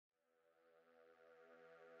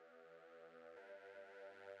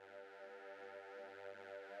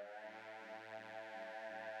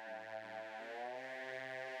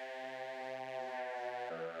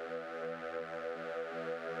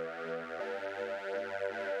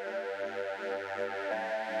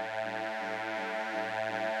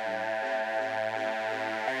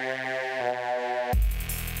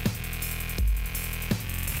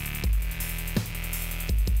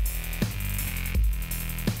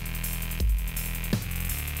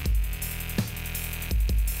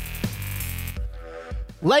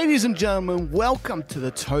Ladies and gentlemen, welcome to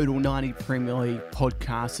the Total 90 Premier League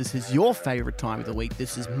podcast. This is your favourite time of the week.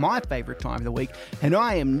 This is my favourite time of the week. And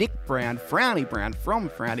I am Nick Brown, Frowny Brown from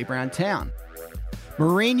Frowny Brown Town.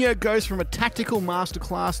 Mourinho goes from a tactical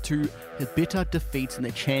masterclass to bitter defeats in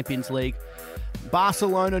the Champions League.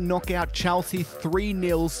 Barcelona knock out Chelsea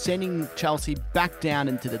 3-0, sending Chelsea back down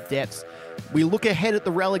into the depths. We look ahead at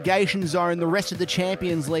the relegation zone, the rest of the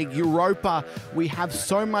Champions League, Europa. We have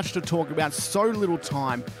so much to talk about, so little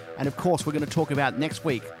time. And of course, we're going to talk about next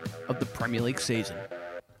week of the Premier League season.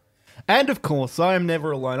 And of course, I am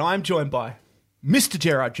never alone. I am joined by Mr.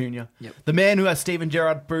 Gerrard Jr., the man who has Steven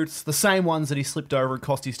Gerrard boots, the same ones that he slipped over and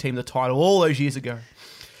cost his team the title all those years ago.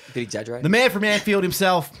 A bit exaggerated. The man from Anfield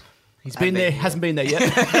himself. He's been there, hasn't been there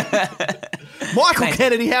yet. Michael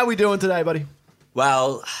Kennedy, how are we doing today, buddy?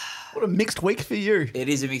 Well, what a mixed week for you. It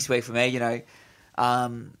is a mixed week for me, you know.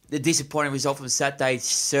 The disappointing result from Saturday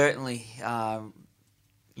certainly,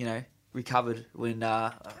 recovered when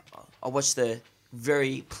I watched the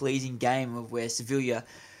very pleasing game of where Sevilla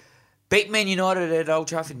beat Man United at Old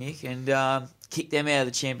Trafford, Nick, and kicked them out of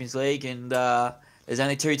the Champions League. And there's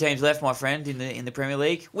only two teams left, my friend, in the Premier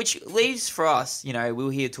League, which leaves for us, you know, we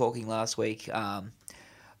were here talking last week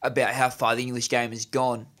about how far the English game has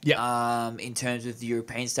gone in terms of the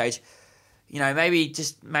European stage. You know, maybe it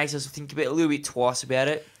just makes us think a little bit twice about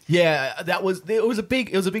it. Yeah, it was a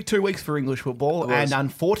big 2 weeks for English football, and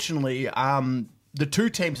unfortunately, the two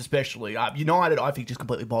teams especially, United, I think, just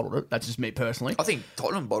completely bottled it. That's just me personally. I think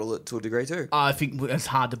Tottenham bottled it to a degree too. I think it's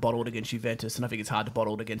hard to bottle it against Juventus, and I think it's hard to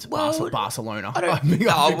bottle it against Barcelona.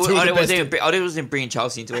 I wasn't bringing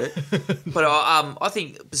Chelsea into it, but I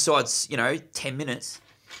think besides 10 minutes.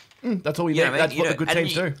 That's all you need. That's what the good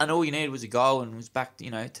teams do. And all you needed was a goal and was back,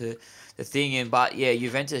 to the thing. But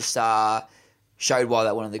Juventus showed why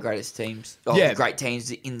they're one of the greatest teams, great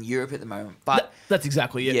teams in Europe at the moment. But that's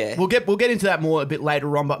exactly it. Yeah. We'll get into that more a bit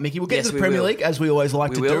later on. But Mickey, we'll get to the Premier League as we always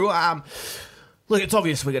like to do. Look, it's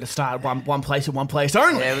obvious we're going to start one place and one place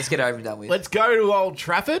only. Yeah, let's get over and done with. Let's go to Old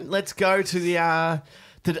Trafford. Let's go to the.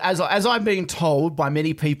 As I'm being told by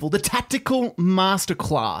many people, the tactical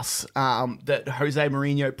masterclass that Jose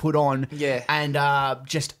Mourinho put on and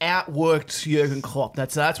just outworked Jurgen Klopp.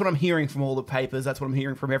 That's what I'm hearing from all the papers. That's what I'm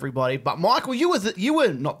hearing from everybody. But Michael, you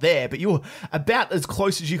were not there, but you were about as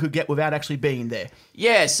close as you could get without actually being there.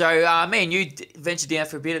 Yeah, so me and you ventured down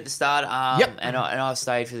for a bit at the start, and I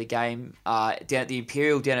stayed for the game down at the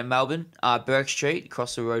Imperial down in Melbourne, Burke Street,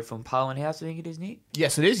 across the road from Parliament House, I think it is, Nick.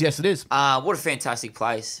 Yes, it is. What a fantastic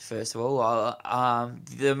place, first of all.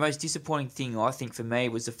 The most disappointing thing, I think, for me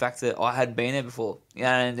was the fact that I hadn't been there before.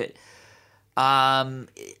 And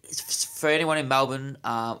for anyone in Melbourne,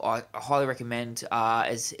 I highly recommend,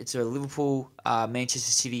 as it's a Liverpool,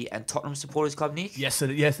 Manchester City and Tottenham supporters club, Nick. Yes,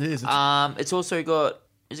 it is. It's also got...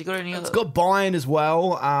 Has it got any other... It's got Bayern as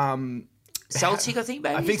well. Celtic, I think,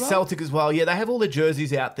 maybe. I think Celtic as well. Yeah, they have all their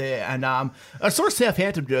jerseys out there, and I saw a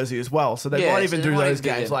Southampton jersey as well, so they might even do those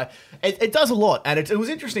games. Like it does a lot, and it was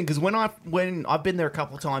interesting because when I've been there a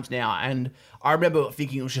couple of times now, and I remember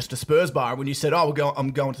thinking it was just a Spurs bar. When you said, "Oh,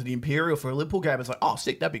 I'm going to the Imperial for a Liverpool game," it's like, "Oh,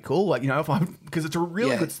 sick, that'd be cool." Like because it's a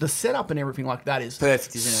really good, the setup and everything like that is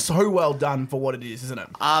perfect, isn't it? So well done for what it is, isn't it?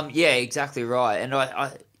 Yeah, exactly right, and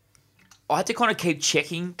I had to kind of keep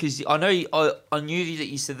checking because I knew that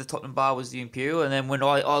you said the Tottenham bar was the Imperial, and then when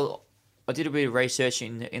I did a bit of research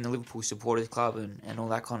in the Liverpool supporters club and all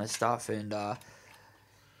that kind of stuff, and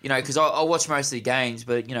because I watch most of the games,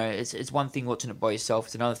 but it's one thing watching it by yourself.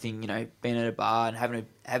 It's another thing being at a bar and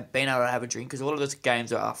being able to have a drink, because a lot of those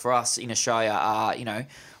games are for us in Australia are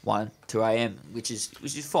 1, 2 a.m, which is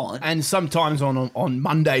fine. And sometimes on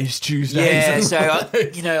Mondays, Tuesdays. Yeah,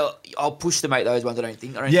 so I'll push to make those ones. I don't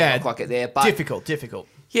think I'll quite get there. But difficult.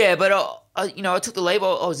 Yeah, but I took the leave.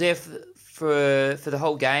 I was there for the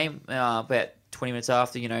whole game. About 20 minutes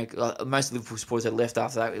after, most Liverpool supporters had left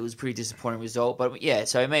after that. It was a pretty disappointing result. But yeah,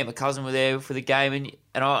 so me and my cousin were there for the game,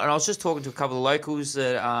 and I was just talking to a couple of locals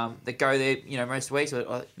that go there, most weeks.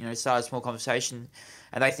 So I started a small conversation,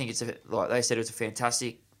 and they think they said it's a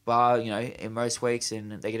fantastic bar, in most weeks,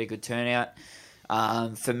 and they get a good turnout.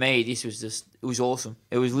 For me, this was it was awesome.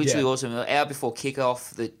 It was literally awesome. An hour before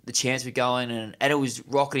kickoff, the chants were going, and it was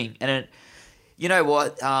rocketing. And you know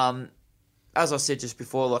what? As I said just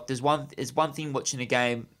before, there's one thing watching a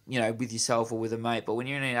game, with yourself or with a mate, but when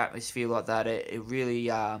you're in an atmosphere like that, it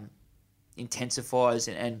really intensifies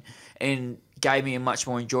and gave me a much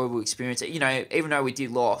more enjoyable experience. Even though we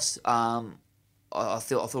did lose, I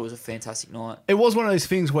thought it was a fantastic night. It was one of those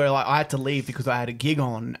things where like I had to leave because I had a gig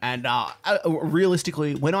on, and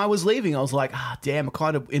realistically, when I was leaving, I was like, damn,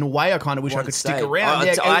 in a way, I kind of wish I could stick around.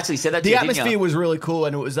 I actually said that to you, the atmosphere was really cool,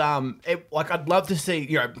 and it was like I'd love to see,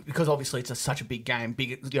 because obviously it's such a big game,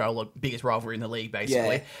 biggest rivalry in the league,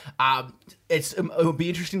 basically. Yeah. It would be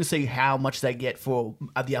interesting to see how much they get for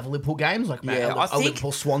the other Liverpool games, like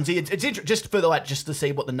Liverpool Swansea. It's just for just to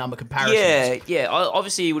see what the number comparison is. Yeah.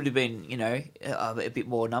 Obviously, it would have been a bit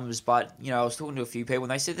more numbers, but I was talking to a few people,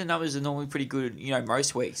 and they said the numbers are normally pretty good,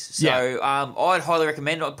 most weeks. So I'd highly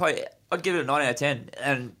recommend. I'd give it a 9 out of 10,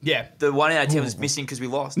 and the 1 out of 10 was missing because we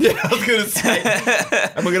lost. Yeah, I was going to say,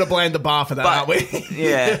 and we're going to blame the bar for that, aren't we? We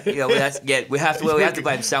have to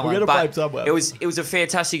blame someone. We're going to blame someone. It was a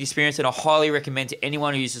fantastic experience, and I highly recommend to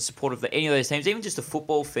anyone who's a supporter of any of those teams, even just a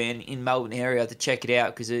football fan in Melbourne area, to check it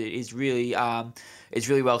out because it is really it's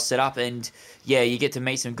really well set up, and you get to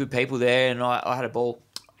meet some good people there, and I had a ball.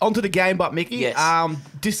 Onto the game, but Mickey, yes.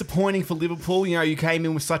 Disappointing for Liverpool. You came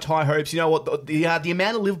in with such high hopes. You know what? The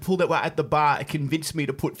amount of Liverpool that were at the bar convinced me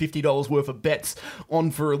to put $50 worth of bets on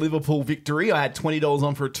for a Liverpool victory. I had $20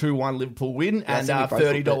 on for a 2-1 Liverpool win, and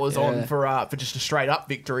 $30 on for just a straight up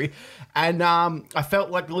victory. And I felt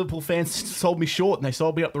like the Liverpool fans sold me short, and they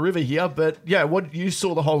sold me up the river here. But what you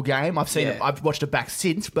saw the whole game. I've seen it. I've watched it back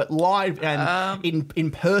since, but live and in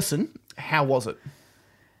person, how was it?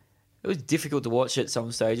 It was difficult to watch at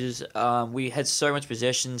some stages. We had so much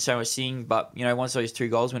possession, so much seeing, but once those 2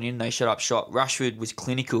 goals went in, they shut up shop. Rashford was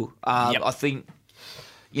clinical. I think,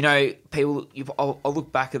 people. I'll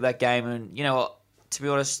look back at that game, and to be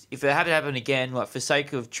honest, if it had to happen again, like for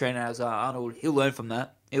sake of Trent Alexander-Arnold, he'll learn from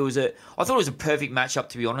that. I thought it was a perfect matchup,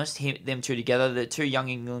 to be honest. Them two together, the 2 young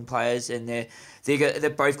England players, and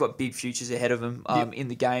they've both got big futures ahead of them in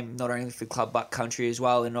the game, not only for club but country as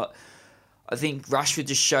well, and not. I think Rashford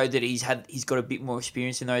just showed that he's got a bit more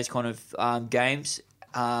experience in those kind of games.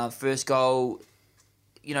 First goal,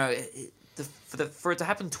 for it to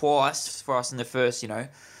happen twice for us in the first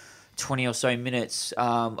 20 or so minutes,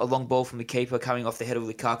 a long ball from the keeper coming off the head of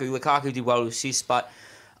Lukaku. Lukaku did well to assist, but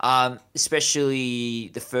especially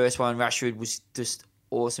the first one, Rashford was just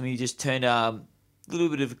awesome. He just turned a little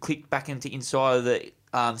bit of a click back into inside of the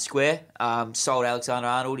square, sold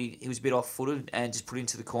Alexander-Arnold. He was a bit off-footed and just put it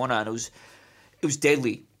into the corner, and it was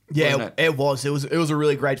deadly. Yeah, it was. It was a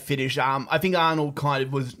really great finish. I think Arnold kind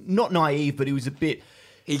of was not naive, but he was a bit.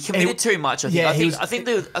 He committed too much. I think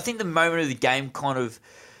the moment of the game kind of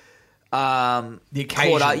the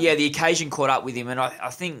occasion. Caught up. Yeah, the occasion caught up with him, and I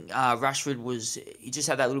think Rashford he just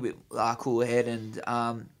had that little bit cooler head, and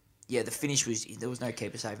the finish there was no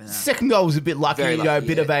keeper saving that. Second goal was a bit lucky, a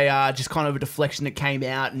bit of a just kind of a deflection that came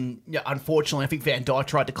out, and unfortunately, I think Van Dijk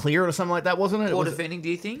tried to clear it or something like that, wasn't it? Poor defending, do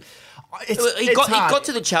you think? He got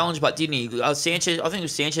to the challenge, but didn't he? Sanchez, I think it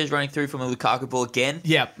was Sanchez running through from a Lukaku ball again.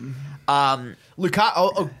 Yeah.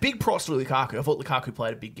 Lukaku, a big props to Lukaku. I thought Lukaku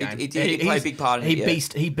played a big game. He played a big part in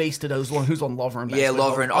it. He beasted who's on Lovren. Yeah,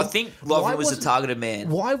 Lovren. I think Lovren was the targeted man.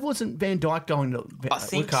 Why wasn't Van Dijk going to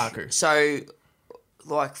Lukaku? So,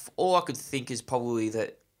 all I could think is probably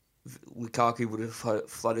that Lukaku would have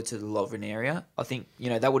flooded to the Lovren area. I think,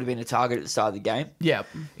 that would have been a target at the start of the game. Yeah.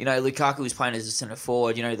 Lukaku was playing as a centre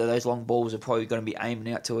forward. Those long balls are probably going to be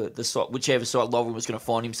aiming out to whichever side Lovren was going to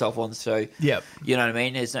find himself on. So, yeah. You know what I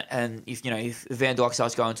mean? And if Van Dijk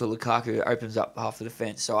starts going to Lukaku, it opens up half the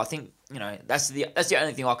defence. So I think, that's the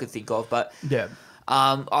only thing I could think of. But yeah.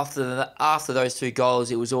 After those 2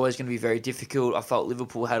 goals, it was always going to be very difficult. I felt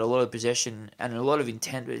Liverpool had a lot of possession and a lot of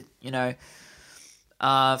intent. But,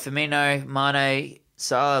 Firmino, Mane,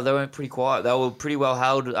 Salah, they weren't pretty quiet. They were pretty well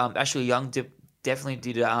held. Ashley Young definitely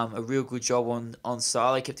did a real good job on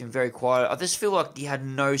Salah. He kept him very quiet. I just feel like he had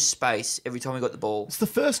no space every time he got the ball. It's the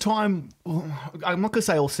first time, I'm not going to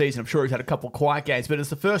say all season, I'm sure he's had a couple of quiet games, but it's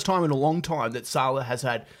the first time in a long time that Salah has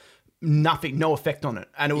had no effect on it,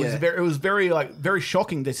 and it was very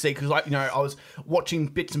shocking to see, because I was watching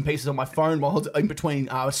bits and pieces on my phone while I was in between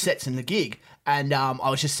sets in the gig, and I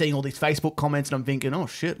was just seeing all these Facebook comments, and I'm thinking, oh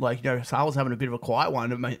shit, Salah's having a bit of a quiet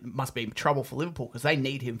one. It must be trouble for Liverpool because they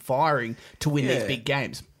need him firing to win these big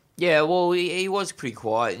games. Yeah, well, he was pretty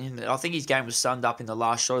quiet, and I think his game was summed up in the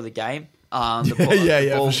last shot of the game. Ball,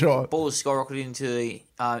 for sure. Ball was skyrocketed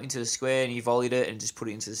into the square, and he volleyed it and just put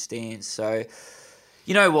it into the stands. So.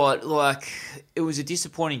 You know what? It was a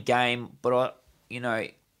disappointing game, but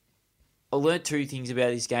I learned 2 things about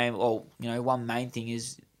this game. Well, one main thing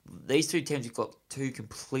is these 2 teams have got 2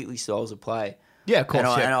 completely styles of play. Yeah, of course.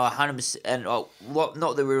 And I 100%, and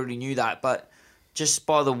not that we already knew that, but just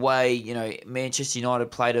by the way, Manchester United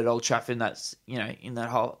played at Old Trafford, and that's in that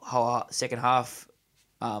whole second half.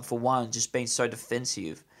 for one, just being so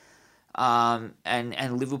defensive. And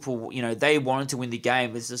Liverpool, they wanted to win the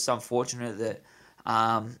game. It's just unfortunate that,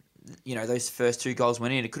 those first 2 goals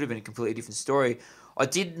went in. It could have been a completely different story. I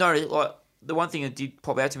did notice, the one thing that did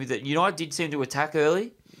pop out to me, that United did seem to attack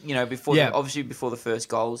early, before the first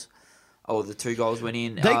goals. Or the 2 goals went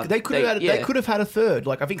in. They could have had a third.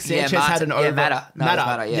 Like I think Sanchez had an over.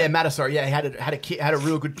 Mata. Sorry, he had a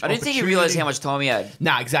real good. I didn't think he realised how much time he had.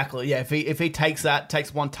 Nah, exactly. Yeah, if he takes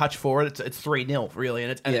one touch for it, it's 3-0 really,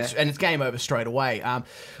 and it's game over straight away.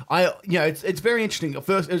 It's very interesting. At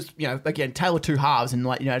first, it was again tale of two halves, and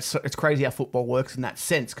it's crazy how football works in that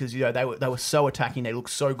sense because they were so attacking, they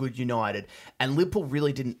looked so good, United, and Liverpool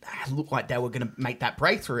really didn't look like they were going to make that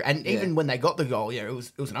breakthrough. And even when they got the goal, it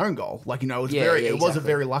was an own goal. It was a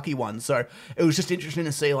very lucky one. So it was just interesting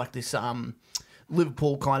to see this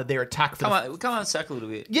Liverpool kind of their attack. Come on, sack a little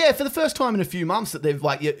bit. Yeah, for the first time in a few months that they've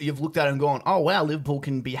you've looked at it and gone, oh wow, Liverpool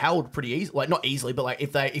can be held pretty easily. Not easily, but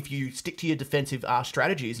if you stick to your defensive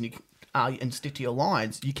strategies and stick to your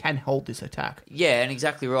lines, you can hold this attack. Yeah, and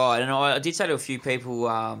exactly right. And I did say to a few people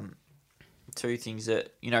 2 things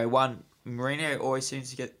that one, Mourinho always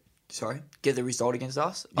seems to get the result against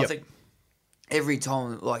us. Yep. I think. Every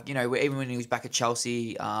time, even when he was back at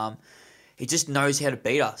Chelsea, he just knows how to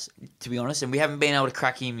beat us, to be honest. And we haven't been able to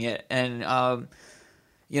crack him yet. And,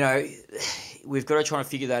 we've got to try and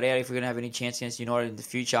figure that out if we're going to have any chance against United in the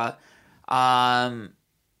future.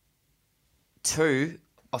 2,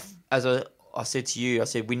 as I said to you,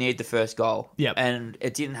 we need the first goal. Yep. And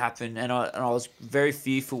it didn't happen. And I was very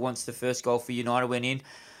fearful once the first goal for United went in.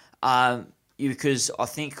 Because I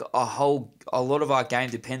think a lot of our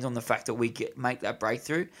game depends on the fact that we make that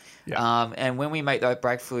breakthrough. Yeah. And when we make that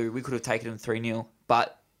breakthrough, we could have taken them 3-0.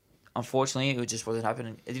 But unfortunately, it just wasn't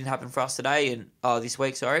happening. It didn't happen for us today this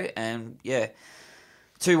week. Sorry, and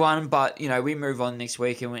 2-1. But we move on next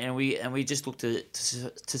week, and we just look to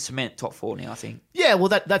cement top 4 now, I think. Yeah, well,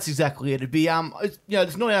 that's exactly it. It'd be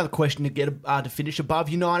there's not another question to get to finish above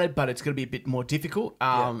United, but it's going to be a bit more difficult.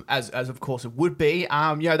 As of course it would be.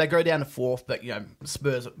 They go down to 4th, but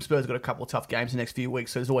Spurs got a couple of tough games the next few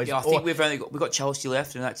weeks, so there's always. Yeah, I think we've got Chelsea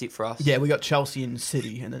left, and that's it for us. Yeah, we got Chelsea and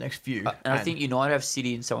City in the next few, and I think United have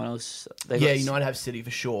City and someone else. United have City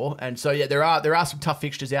for sure, and so there are some tough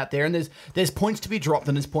fixtures out there, and there's points to be dropped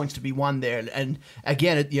and there's points to be won there, and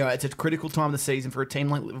again, it's a critical time of the season for a team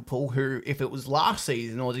like Liverpool, who if it was last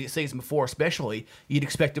season or the season before especially, you'd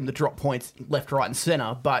expect them to drop points left, right and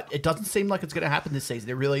centre, but it doesn't seem like it's going to happen this season.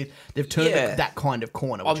 They've turned that kind of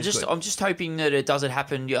corner. I'm just hoping that it doesn't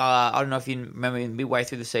happen. I don't know if you remember midway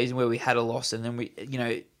through the season where we had a loss and then we,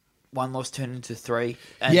 one loss turned into 3.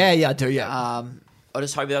 And, I do. Yeah. I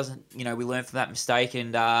just hope it doesn't. We learn from that mistake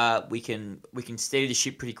and we can steady the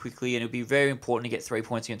ship pretty quickly. And it'll be very important to get 3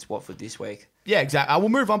 points against Watford this week. Yeah, exactly. We'll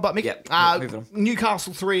move on, but Mick, move on.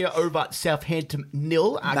 Newcastle 3 over Southampton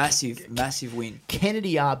 0. Massive win.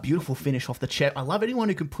 Kennedy, beautiful finish off the chest. I love anyone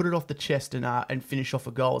who can put it off the chest and finish off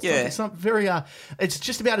a goal. It's very. It's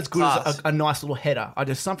just about as good as a nice little header.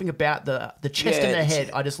 Just something about the chest and the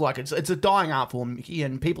head. I just like it. It's a dying art form, Mickey,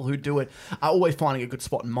 and people who do it are always finding a good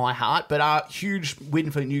spot in my heart. But huge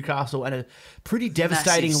win for Newcastle and a pretty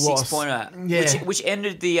devastating loss. 6-pointer, which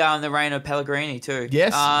ended the reign of Pellegrini too.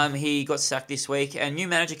 Yes, he got sacked this week, and new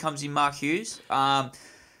manager comes in, Mark Hughes,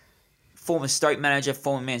 former Stoke manager,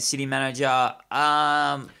 former Man City manager.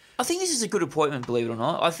 I think this is a good appointment, believe it or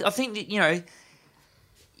not. I think that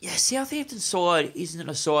Southampton's side isn't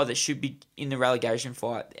a side that should be in the relegation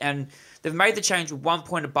fight, and they've made the change with 1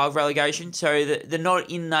 point above relegation, so they're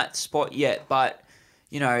not in that spot yet, but.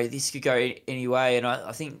 This could go any way, and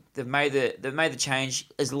I think they've made the change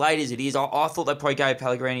as late as it is. I thought they probably gave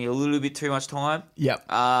Pellegrini a little bit too much time. Yep.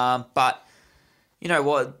 But you know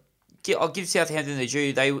what? I'll give Southampton the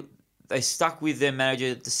due. They stuck with their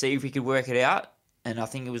manager to see if he could work it out. And I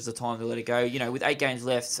think it was the time to let it go. With 8 games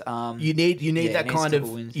left, you need that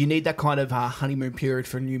kind of honeymoon period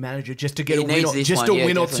for a new manager just to get a win,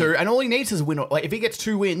 or two. And all he needs is a win. Like if he gets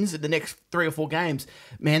 2 wins in the next 3 or 4 games,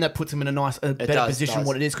 man, that puts him in a better position than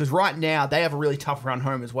what it is. Because right now they have a really tough run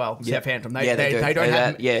home as well. Yep. Southampton, they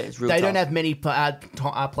don't have many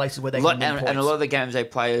places where they can win points. And a lot of the games they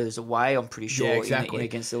play is away. I'm pretty sure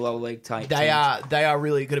against the lower league teams. They are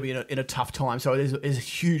really going to be in a tough time. So it is a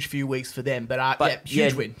huge few weeks for them. But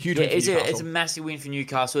huge win for Newcastle. It's a massive win for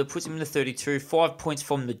Newcastle. It puts them in the 32, 5 points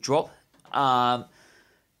from the drop. Rafa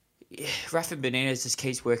Benitez just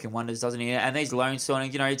keeps working wonders, doesn't he? And these loan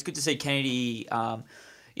signings, it's good to see Kennedy.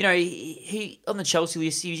 He on the Chelsea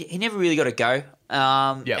list, he never really got a go.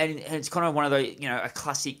 And it's kind of one of those, a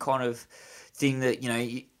classic kind of thing that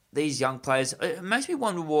these young players. It makes me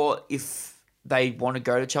wonder if they want to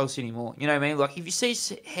go to Chelsea anymore. You know what I mean? Like, if you see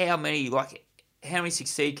how many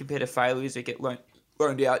succeed compared to failures that get loaned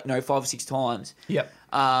out, 5 or 6 times. Yep.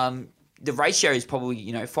 The ratio is probably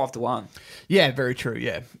 5-1. Yeah, very true.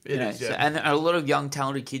 Yeah, it is. So, Yeah. and a lot of young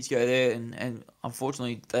talented kids go there, and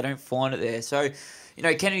unfortunately they don't find it there. So,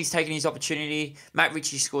 Kennedy's taking his opportunity. Matt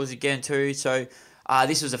Ritchie scores again too. So.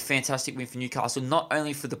 This was a fantastic win for Newcastle, not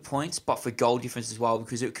only for the points, but for goal difference as well,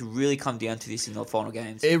 because it could really come down to this in the final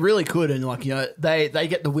games. It really could, and they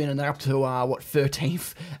get the win, and they're up to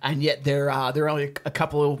 13th, and yet they're only a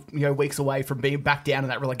couple of weeks away from being back down in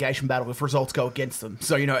that relegation battle if results go against them.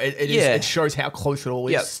 So it shows how close it all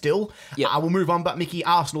is still. Yep. We'll move on, but Mickey,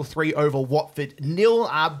 Arsenal 3 over Watford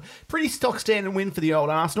 0. Pretty stock standard win for the old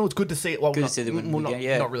Arsenal. It's good to see it. Well, good to see the win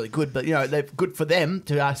again, not really good, but they're good for them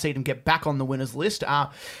to see them get back on the winners list.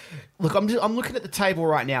 Look, I'm looking at the table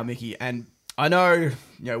right now, Mickey, and I know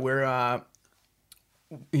we're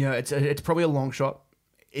it's probably a long shot.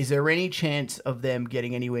 Is there any chance of them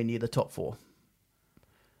getting anywhere near the top 4?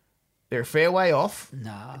 They're a fair way off.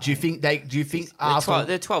 No. Do you think Arsenal?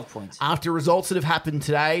 They're 12 points After results that have happened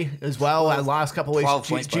today as well, the last couple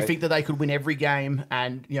of weeks. Do you think that they could win every game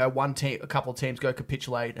and one team, a couple of teams go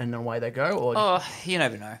capitulate and away they go? Or you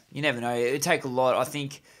never know. You never know. It would take a lot. I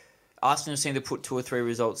think Arsenal seem to put 2 or 3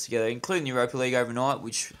 results together, including the Europa League overnight,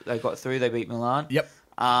 which they got through. They beat Milan. Yep.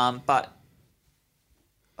 But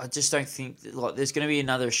I just don't think there's going to be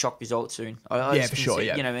another shock result soon. For sure.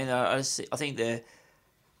 Yeah. I mean, I think they're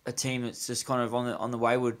a team that's just kind of on the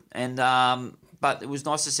wayward. And but it was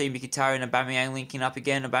nice to see Mkhitaryan and Aubameyang linking up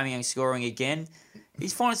again. Aubameyang scoring again.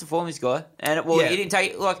 He's finding some form, this guy. And he didn't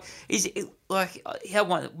take he had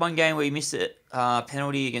one game where he missed a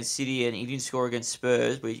penalty against City and he didn't score against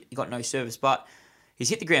Spurs, but he got no service. But he's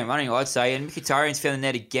hit the ground running, I'd say. And Mkhitaryan's found the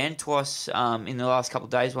net again twice in the last couple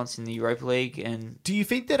of days, once in the Europa League. And do you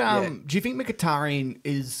think that do you think Mkhitaryan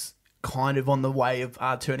is kind of on the way of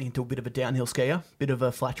turning into a bit of a downhill skier, bit of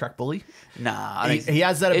a flat track bully? Nah, he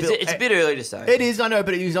has that ability. It's a bit early to say. It is, I know,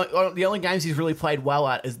 but the only games he's really played well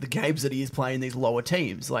at is the games that he is playing these lower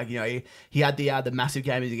teams. Like he had the massive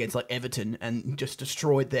games against Everton and just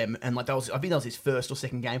destroyed them. And I think that was his first or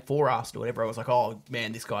second game for Arsenal. Whatever, I was like, oh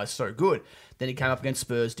man, this guy's so good. Then he came up against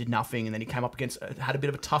Spurs, did nothing, and then he came up against had a bit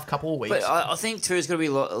of a tough couple of weeks. But I think too, it's going to be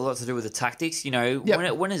a lot to do with the tactics.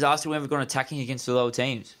 When has Arsenal ever gone attacking against the lower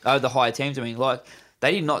teams, the higher teams? I mean,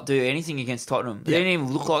 they did not do anything against Tottenham. They didn't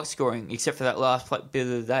even look like scoring, except for that last bit of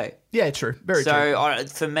the day. Yeah, true, very true. So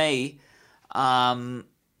for me, I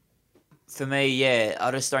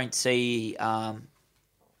just don't see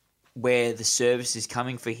where the service is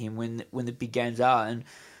coming for him when the big games are. And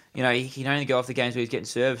he can only go off the games where he's getting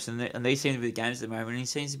service, and these seem to be the games at the moment. And he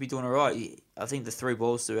seems to be doing all right. I think the 3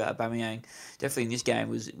 balls to Aubameyang, definitely in this game,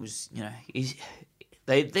 was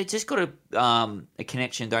they just got a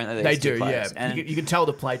connection, don't they? They do, yeah. And you can tell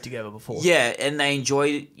they played together before. Yeah, and they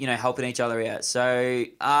enjoy helping each other out. So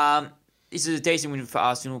this is a decent win for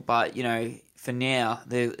Arsenal, but for now,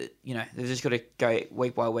 they've just got to go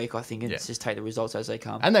week by week, I think, and just take the results as they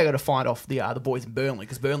come. And they got to fight off the boys in Burnley,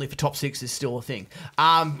 because Burnley for top 6 is still a thing.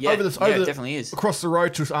 It definitely is. Across the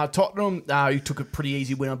road to Tottenham, who took a pretty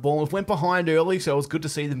easy win on Bournemouth, went behind early, so it was good to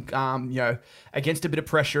see them, against a bit of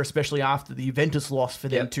pressure, especially after the Juventus loss, for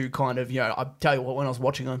them to kind of, I tell you what, when I was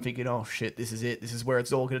watching, I'm thinking, oh shit, this is it. This is where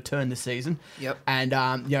it's all going to turn this season. Yep. And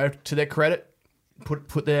to their credit,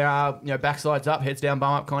 put their backsides up, heads down,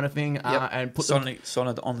 bum up kind of thing, and put Son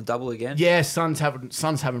on the double again. Yeah, Son's having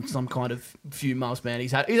some kind of few months, man.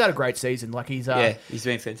 He's had a great season. He's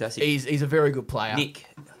been fantastic. He's a very good player. Nick,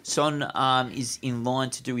 Son is in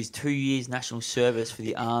line to do his 2 years national service for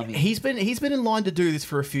the army. He's been in line to do this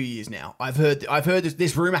for a few years now. I've heard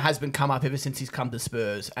this rumor has been come up ever since he's come to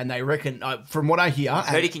Spurs, and they reckon, from what I hear, I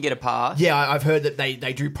heard he can get a pass. Yeah, I've heard that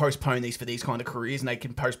they do postpone these for these kind of careers, and they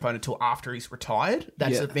can postpone until after he's retired.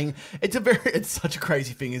 That's the thing. It's such a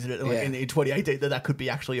crazy thing, isn't it? In 2018, that could be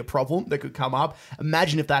actually a problem that could come up.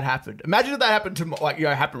 Imagine if that happened. Imagine if that happened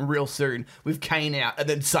to happen real soon with Kane out, and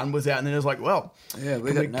then Son was out, and then it was like, well, can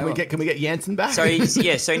we get Janssen back? So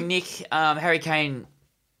so Nick, Harry Kane,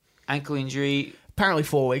 ankle injury. Apparently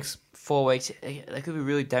 4 weeks. 4 weeks. That could be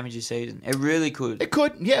really damage your season. It really could. It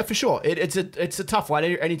could, yeah, for sure. It's a tough one.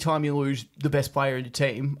 Anytime you lose the best player in your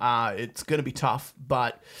team, it's going to be tough.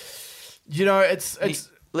 But it's.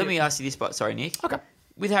 Let me ask you this, but sorry, Nick. Okay.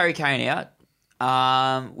 With Harry Kane out,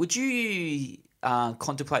 would you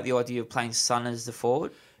contemplate the idea of playing Son as the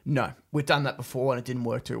forward? No, we've done that before and it didn't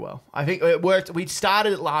work too well. I think it worked. We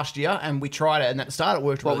started it last year and we tried it, and at the start it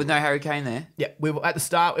worked. Well, really with no Harry Kane there. Yeah, at the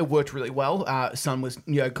start it worked really well. Son was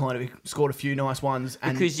kind of scored a few nice ones,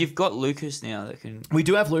 and Because you've got Lucas now that can. we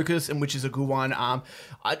do have Lucas, and which is a good one. I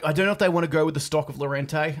don't know if they want to go with the stock of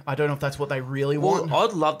Llorente. I don't know if that's what they really Well, want.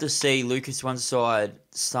 I'd love to see Lucas one side,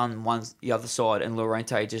 Son one the other side, and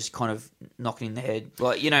Llorente just kind of knocking in the head,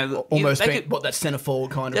 like Almost being, that centre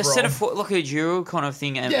forward kind of that role. centre foot, like a Giroud kind of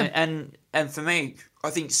thing, and Yeah. and for me, I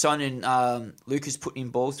think Son and Lucas putting in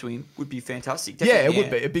balls to him would be fantastic. Yeah, it Definitely,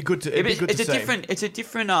 would be. It'd be good to. It'd be good It's to a see. different. It's a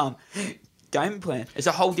different game plan. It's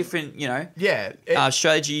a whole different Yeah.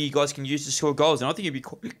 strategy you guys can use to score goals, and I think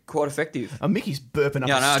it'd be quite effective. Mickey's burping up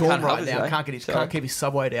Yeah, a no, I storm can't help right it, now. eh? Can't keep his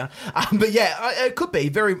subway down. But yeah, it could be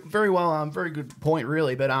very, very well. Very good point,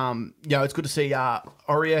 really. But it's good to see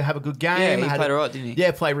Aurier have a good game. Yeah, he played all right, didn't he?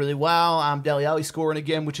 Yeah, played really well. Dele Alli scoring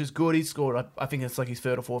again, which is good. He scored. I think it's like his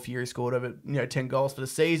third or fourth year. He scored over 10 goals for the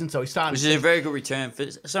season. So he's starting. Which is a very good return for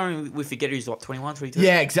someone we forget who's 21, 22.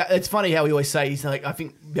 Yeah, exactly. It's funny how we always say he's like. I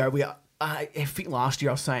think we are. I think last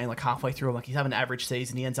year I was saying like halfway through, like he's having an average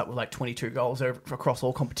season. He ends up with like 22 goals across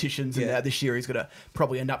all competitions, and this year he's going to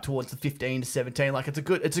probably end up towards the 15 to 17. Like it's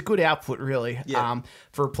a good output really. Yeah.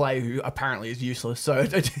 For a player who apparently is useless. So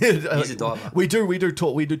He's a diver. We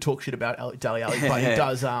do talk shit about Dele Alli, but he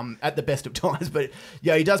does at the best of times. But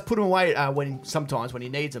yeah, he does put him away sometimes when he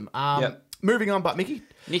needs them. Moving on, but Mickey.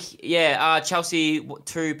 Nick, Chelsea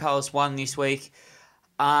 2, Palace 1 this week.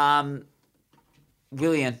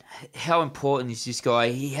 Willian, how important is this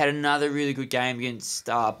guy? He had another really good game against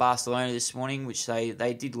Barcelona this morning, which they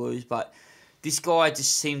did lose, but this guy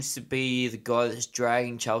just seems to be the guy that's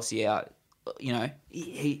dragging Chelsea out.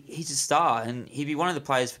 He's a star, and he'd be one of the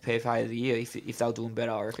players for PFA of the year if they were doing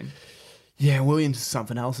better, I reckon. Yeah, Williams is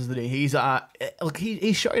something else, isn't he? He's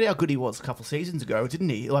he showed how good he was a couple of seasons ago, didn't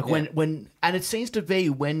he? When and it seems to be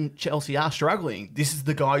when Chelsea are struggling, this is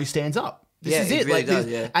the guy who stands up. This is it. Really does,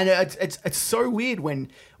 yeah. And it's so weird when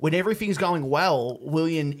everything's going well,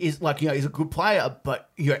 Willian is he's a good player, but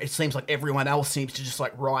it seems like everyone else seems to just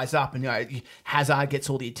like rise up, and Hazard gets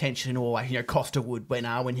all the attention, or Costa would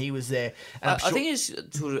when he was there. And I think it's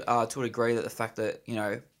to a degree that the fact that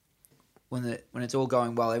when it's all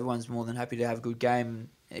going well, everyone's more than happy to have a good game.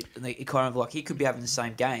 It kind of like he could be having the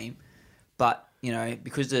same game, but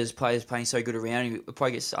because there's players playing so good around him, it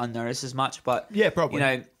probably gets unnoticed as much. But yeah,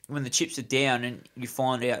 probably. When the chips are down and you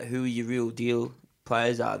find out who your real deal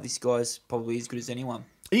players are, this guy's probably as good as anyone.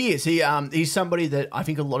 He is. He's somebody that I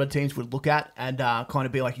think a lot of teams would look at and kind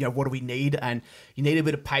of be like, what do we need? And you need a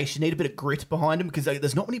bit of pace, you need a bit of grit behind him, because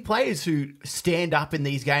there's not many players who stand up in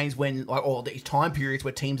these games or these time periods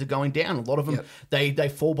where teams are going down. A lot of them, they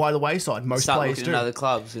fall by the wayside. Most Start players looking do. at other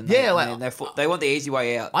clubs, and they want the easy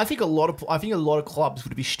way out. I think a lot of clubs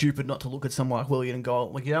would be stupid not to look at someone like Willian and go,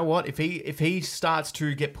 like, you know what? If he starts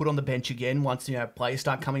to get put on the bench again once players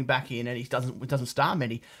start coming back in and he doesn't start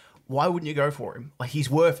many, why wouldn't you go for him? Like he is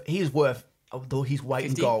worth his weight 50?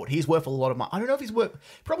 In gold. He's worth a lot of money. I don't know if he's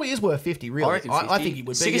probably is worth 50. Really, I reckon 50. I think he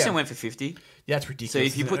would be. Sigerson went for 50. Yeah, that's ridiculous. So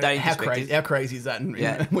if you put that in perspective, how crazy is that?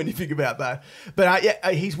 When you think about that, but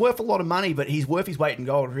he's worth a lot of money. But he's worth his weight in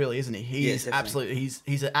gold, really, isn't he? He is absolutely.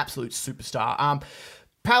 He's an absolute superstar.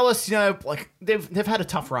 Palace, they've had a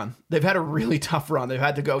tough run. They've had a really tough run. They've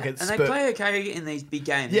had to go against Spurs. And they play okay in these big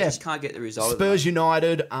games. Yeah. They just can't get the result. Spurs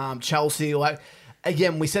United, Chelsea,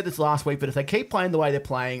 again, we said this last week, but if they keep playing the way they're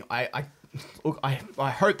playing, I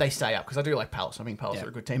hope they stay up, because I do like Palace. I mean, Palace are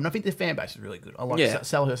a good team, and I think their fan base is really good. I like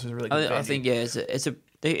Selhurst is a really good fan. I think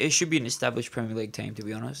it should be an established Premier League team, to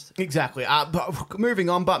be honest. Exactly. But moving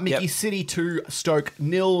on, Mickey, City 2, Stoke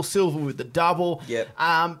 0, Silva with the double.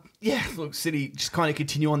 Look, City just kind of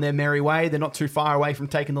continue on their merry way. They're not too far away from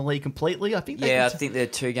taking the league completely. I think. I think they're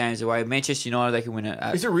 2 games away. Manchester United, they can win it.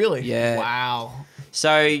 Is it really? Yeah. Wow. So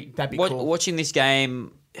that'd be cool. Watching this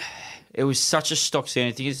game, it was such a stock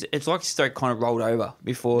standard thing. It's like Stoke kind of rolled over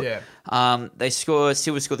before. Yeah. Silva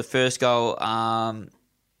scored the first goal. Xherdan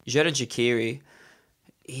Shaqiri,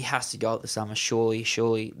 he has to go at the summer, surely.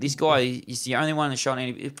 This guy is the only one that's shown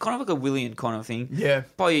any. It's kind of like a Willian kind of thing. Yeah.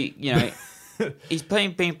 Probably, he's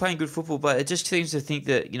been playing good football, but it just seems to think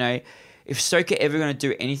that, if Stoke are ever going to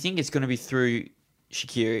do anything, it's going to be through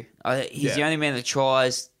Shaqiri. He's the only man that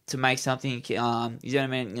tries to make something. He's the only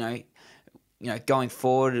man, going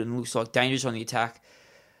forward and looks like dangerous on the attack.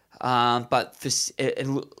 But for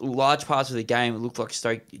large parts of the game, it looked like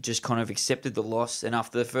Stoke just kind of accepted the loss. And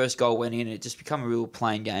after the first goal went in, it just became a real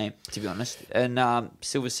plain game, to be honest. And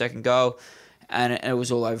Silva's second goal, and it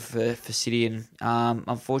was all over for City. And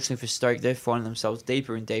unfortunately for Stoke, they're finding themselves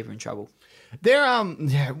deeper and deeper in trouble. They're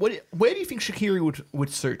where do you think Shaqiri would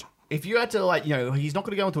suit? If you had to, he's not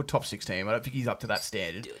going to go into a top 6 team. I don't think he's up to that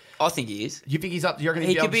standard. I think he is. You think he's up? You're going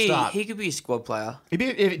to be able to start? He could be a squad player. Do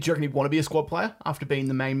you reckon he'd want to be a squad player after being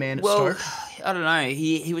the main man at Well, Stoke? I don't know.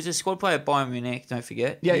 He was a squad player at Bayern Munich. Don't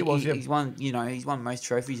forget. Yeah, he was. Yeah. He's won. He's won most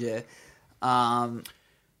trophies there. Probably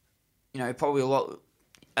a lot,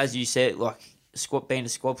 as you said, like being a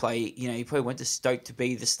squad player. He probably went to Stoke to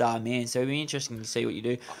be the star man. So it'd be interesting to see what you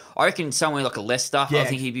do. I reckon somewhere like a Leicester. I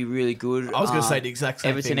think he'd be really good. I was going to say the exact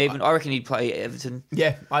same Everton, thing. Even I reckon he'd play Everton.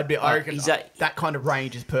 Yeah, I reckon that kind of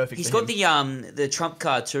range is perfect. He's for got him. the trump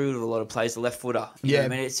card too of a lot of players, the left footer. Yeah, I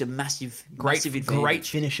mean it's a massive advantage. Great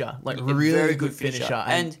finisher, A really very good finisher,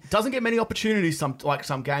 and doesn't get many opportunities some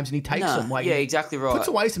games, and he takes them. Exactly right. Puts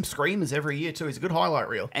away some screamers every year too. He's a good highlight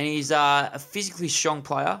reel, and he's a physically strong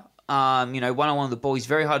player. One-on-one the ball, he's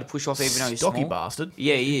very hard to push off, even though he's stocky small. bastard.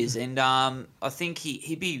 Yeah, he is, and I think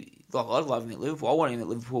he'd be like I'd love him at Liverpool. I wanted him at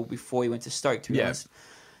Liverpool before he went to Stoke, to be honest.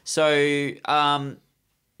 So,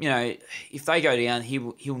 if they go down,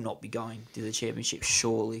 he'll not be going to the championship.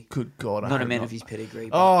 Surely, good God, not a man of his pedigree.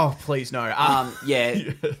 But, oh, please no. I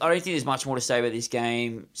don't think there's much more to say about this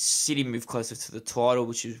game. City moved closer to the title,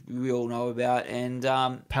 which we all know about, and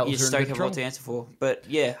Stoke have a lot to answer for. But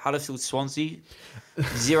yeah, Huddersfield Swansea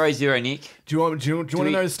 0-0, Nick. Do you want to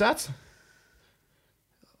know the stats?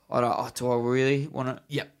 Do I really want to?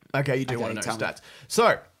 Yep. Okay, you do want to know the stats.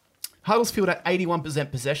 So, Huddersfield at 81%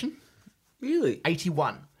 possession. Really?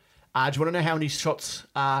 81. Do you want to know how many shots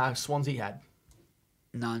Swansea had?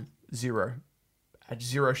 None. 0. Had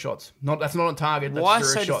 0 shots. That's not on target. That's Why 0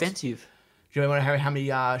 so shots. defensive? Do you want to know how many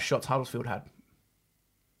shots Huddersfield had?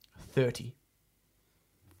 30.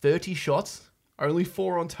 30 shots. Only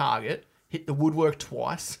 4 on target. Hit the woodwork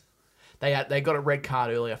twice. They got a red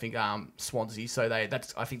card early, I think, Swansea. So I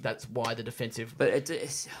think that's why the defensive. But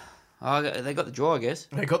they got the draw, I guess.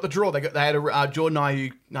 They got the draw. They had a Jordan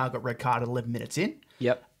Ayew got red card at 11 minutes in.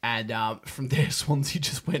 Yep. And from there, Swansea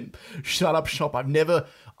just went shut up shop. I've never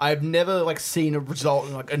seen a result,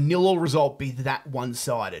 like a 0-0 result, be that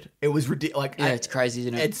one-sided. It was ridiculous. It's crazy,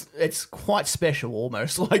 isn't it? It's quite special,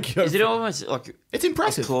 almost. Is it almost like it's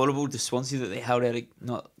impressive? Applaudable to Swansea that they held out,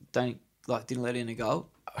 didn't let in a goal.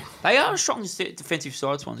 They are a strong defensive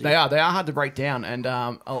side, Swansea. They are hard to break down, and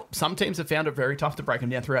some teams have found it very tough to break them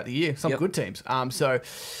down throughout the year. Some good teams.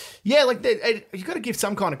 You got to give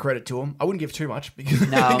some kind of credit to them. I wouldn't give too much because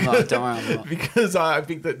no, I'm not. Don't worry, I'm not. Because I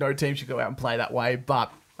think that no team should go out and play that way.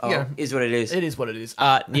 But is what it is. It is what it is.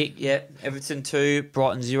 Nick, Everton 2,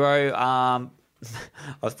 Brighton 0.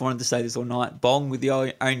 I've wanted to say this all night. Bong with the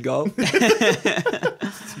own goal.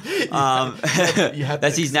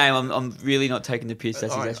 That's his name. I'm really not taking the piss.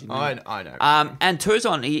 That's his actual name. I know. And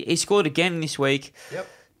Turzon, he scored again this week. Yep.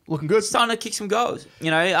 Looking good. Starting to kick some goals.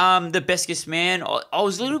 The best man. I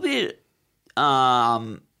was a little bit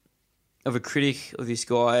of a critic of this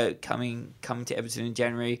guy coming to Everton in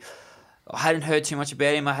January. I hadn't heard too much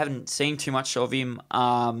about him. I haven't seen too much of him.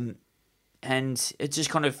 And it just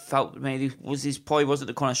kind of felt maybe this probably wasn't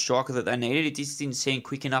the kind of striker that they needed. It just didn't seem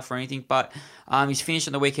quick enough or anything. But his finish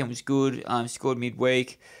on the weekend was good. Scored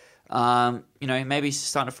midweek. Maybe he's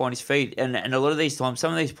starting to find his feet. And a lot of these times,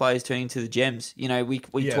 some of these players turn into the gems. We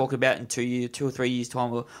talk about in 2 or 3 years' time,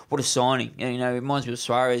 well, what a signing. It reminds me of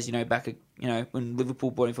Suarez, back at, when Liverpool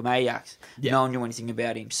bought him from Ajax. Yeah. No one knew anything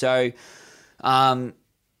about him. So,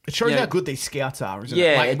 it shows how good these scouts are, isn't it?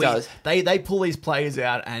 Yeah, it does. They pull these players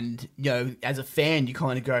out, and as a fan, you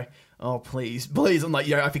kind of go, "Oh, please!" I'm like,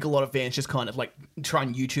 I think a lot of fans just kind of like try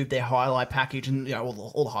and YouTube their highlight package, and all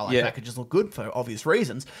the highlight packages look good for obvious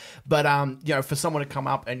reasons. But for someone to come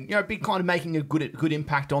up and be kind of making a good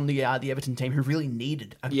impact on the Everton team, who really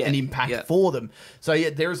needed an impact for them. So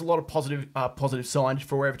there is a lot of positive signs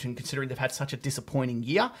for Everton, considering they've had such a disappointing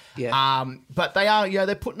year. Yeah. But they are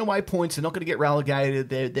they're putting away points. They're not going to get relegated.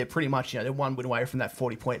 They're pretty much they're 1 win away from that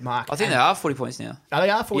 40-point mark. I think they are 40 points now. They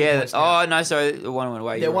are 40 points now. Oh no, so 1 win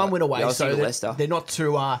away. They're 1 win away. Yeah, so they're not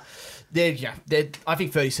too. I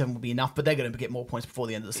think 37 will be enough, but they're going to get more points before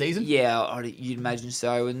the end of the season. Yeah, you'd imagine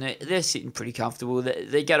so, and they're sitting pretty comfortable.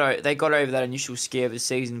 They got over that initial scare of the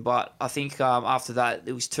season, but I think after that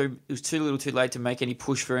it was too little, too late to make any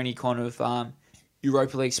push for any kind of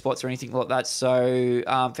Europa League spots or anything like that. So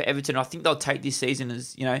for Everton, I think they'll take this season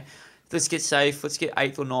as let's get safe, let's get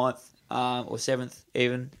 8th or 9th. Or 7th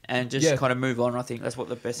even, and just kind of move on. I think that's what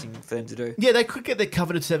the best thing for them to do. Yeah, they could get their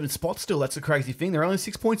coveted 7th spot still. That's the crazy thing. They're only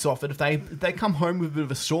 6 points off it. If they come home with a bit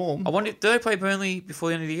of a storm. I wonder, do they play Burnley before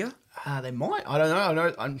the end of the year? They might. I don't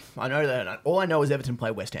know. I know that. All I know is Everton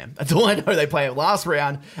play West Ham. That's all I know. They play it last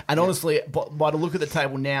round. And honestly, by the look of the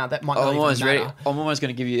table now, that might not even matter. I'm almost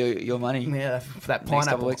going to give you your money. Yeah, for that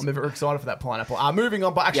pineapple. I'm very excited for that pineapple. Moving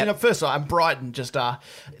on, but actually, no, first off, Brighton just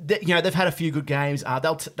they've had a few good games.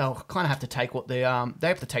 They'll kind of have to take they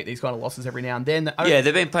have to take these kind of losses every now and then. Yeah,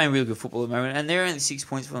 they've been playing really good football at the moment, and they're only 6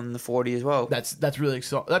 points from the 40 as well. That's really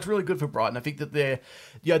exciting. That's really good for Brighton. I think that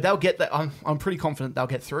they'll get that. I'm pretty confident they'll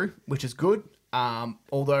get through, which is good.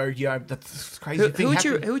 Although that's crazy. Who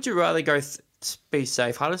would you rather go be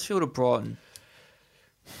safe, Huddersfield or Brighton?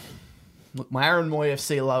 Look, my Aaron Moy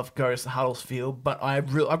FC love goes to Huddersfield, but I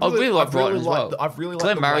really like Brighton as well. I've really liked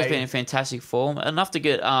Glenn Murray's been in fantastic form, enough to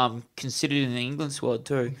get considered in the England squad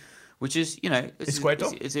too, which is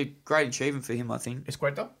it's a great achievement for him. I think.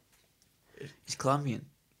 Escueto? He's Colombian.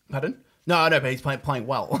 Pardon? No, but he's playing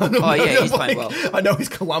well. Oh, yeah, he's playing well. I know he's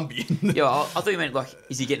Colombian. Yeah, I thought you meant,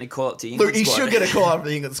 is he getting a call up to the England squad? He should get a call up to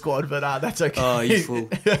the England squad, but that's okay. Oh, you fool.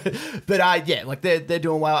 But, they're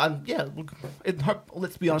doing well. And,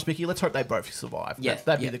 let's be honest, Mickey, let's hope they both survive. Yeah,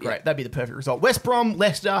 that'd be the perfect result. West Brom,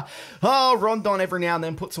 Leicester. Oh, Rondon every now and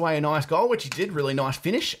then puts away a nice goal, which he did, really nice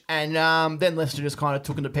finish. And then Leicester just kind of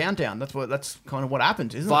took him to pound down. That's kind of what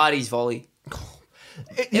happened, isn't it? Vardy's volley.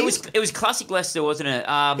 It was classic Leicester, wasn't it?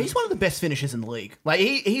 He's one of the best finishers in the league. Like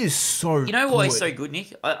he is so. You know why he's so good,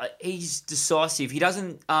 Nick? He's decisive. He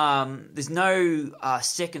doesn't. There's no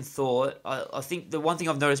second thought. I think the one thing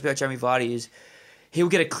I've noticed about Jamie Vardy is he'll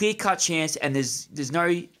get a clear cut chance, and there's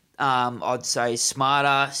no. I'd say smart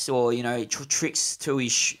ass or tricks to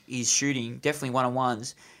his shooting. Definitely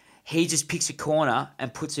 1-on-1s. He just picks a corner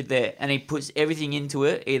and puts it there, and he puts everything into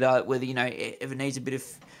it. Either whether if it needs a bit of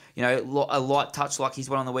a light touch like he's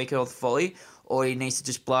one on the weekend off the volley, or he needs to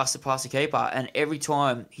just blast it past the keeper. And every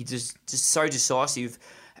time he just so decisive,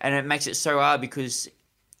 and it makes it so hard because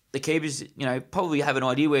the keepers, probably have an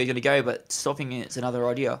idea where he's going to go, but stopping it's another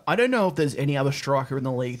idea. I don't know if there's any other striker in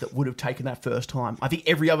the league that would have taken that first time. I think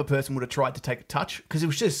every other person would have tried to take a touch because it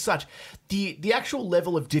was just such the actual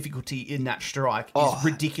level of difficulty in that strike is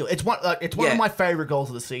ridiculous. It's one of my favorite goals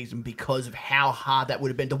of the season because of how hard that would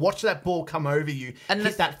have been to watch that ball come over you and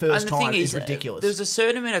hit that first time is ridiculous. There's a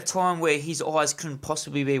certain amount of time where his eyes couldn't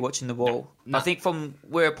possibly be watching the ball. No. I think from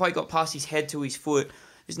where it probably got past his head to his foot.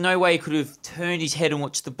 There's no way he could have turned his head and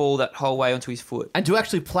watched the ball that whole way onto his foot. And to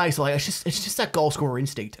actually play, so it's just that goal scorer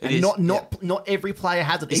instinct. And not every player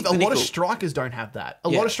has it. A lot of strikers don't have that. A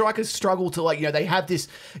lot of strikers struggle to they have this,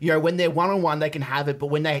 when they're 1-on-1 they can have it, but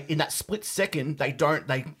when they in that split second they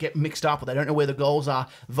get mixed up or they don't know where the goals are.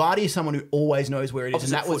 Vardy is someone who always knows where it is,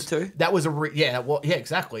 and that was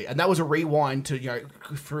exactly. And that was a rewind to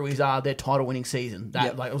through his their title winning season.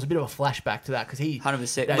 That it was a bit of a flashback to that because he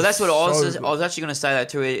 100%. Well, that's what I was actually going to say that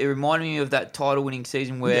too. It reminded me of that title-winning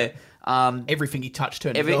season where everything he touched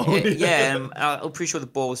turned goal. And I'm pretty sure the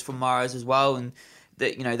ball was from Mahrez as well, and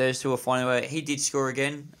that those two were finding a way. He did score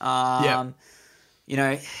again.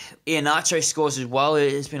 Iheanacho scores as well.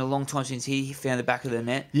 It's been a long time since he found the back of the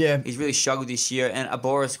net. Yeah, he's really struggled this year, and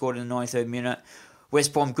Abora scored in the 93rd minute.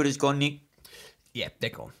 West Brom good as gone, Nick. Yeah,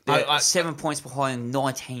 they're gone. They're 7 points behind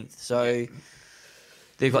 19th, so.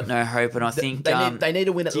 They've got no hope, and I think they need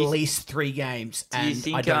to win at least 3 games, and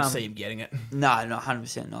I don't see them getting it. No,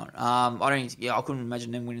 100% not. I couldn't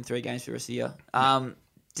imagine them winning 3 games for the rest of the year.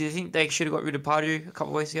 Do you think they should have got rid of Pardew a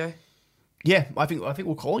couple of weeks ago? Yeah, I think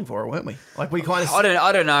we're calling for it, weren't we? Like we kind of.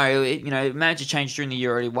 I don't know. Manager changed during the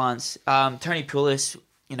year already once. Tony Pulis,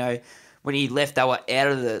 when he left, they were out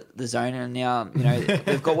of the zone, and now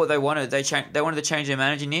they've got what they wanted. They wanted to change their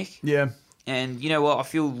manager, Nick. Yeah. And you know what? I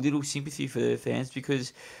feel little sympathy for the fans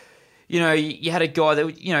because, you had a guy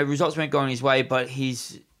that, results weren't going his way, but he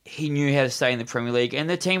knew how to stay in the Premier League, and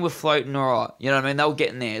the team were floating all right. You know what I mean? They were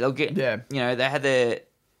getting there. They had their,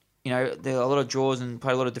 there were a lot of draws and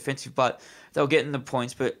played a lot of defensive, but they were getting the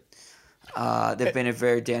points. But they've been a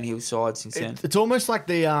very downhill side since then. It's almost like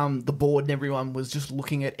the board and everyone was just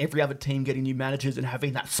looking at every other team getting new managers and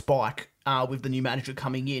having that spike. With the new manager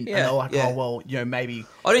coming in, and they're like, oh well, maybe.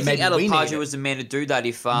 I don't think Alan Pardew was the man to do that.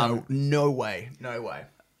 If no way.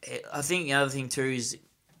 I think the other thing too is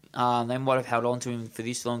they might have held on to him for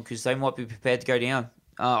this long because they might be prepared to go down.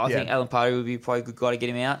 I think Alan Pardew would be probably a good guy to get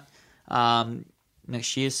him out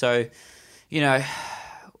next year. So,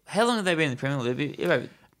 how long have they been in the Premier League?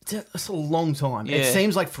 It's a long time. Yeah. It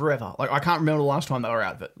seems like forever. Like I can't remember the last time they were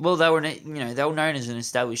out of it. Well, they were known as an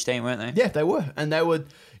established team, weren't they? Yeah, they were, and they were.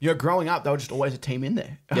 Growing up, they were just always a team in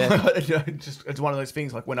there. Yeah. It's one of those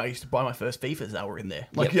things. Like when I used to buy my first FIFAs, they were in there.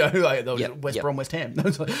 Like they were West Brom, West Ham.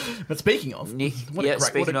 But speaking of Nick, what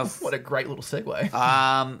a great little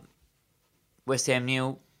segue. West Ham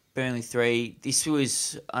 0, Burnley 3. This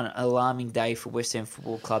was an alarming day for West Ham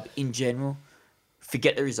Football Club in general.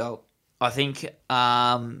 Forget the result. I think,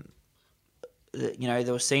 there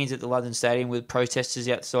were scenes at the London Stadium with protesters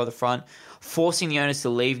outside the front, forcing the owners to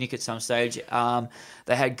leave Nick at some stage.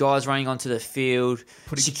 They had guys running onto the field.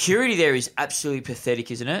 Security there is absolutely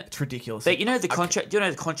pathetic, isn't it? It's ridiculous. But the contract. Do you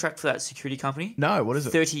know the contract for that security company? No, what is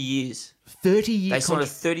it? 30 years. 30 years. They signed a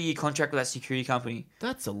 30-year contract with that security company.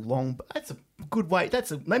 That's a good way.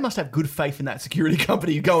 They must have good faith in that security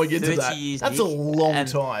company going into 30 that. years, That's Nick, a long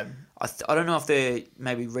time. I don't know if they're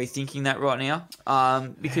maybe rethinking that right now,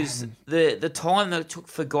 because the time that it took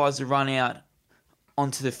for guys to run out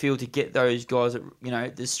onto the field to get those guys,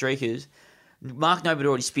 the streakers. Mark Noble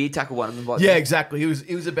already spear tackled one of them. Exactly.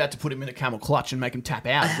 He was about to put him in a camel clutch and make him tap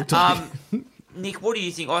out. Nick, what do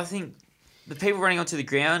you think? I think the people running onto the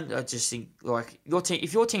ground, I just think like your team.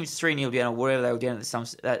 If your team's 3-0 down or whatever they were down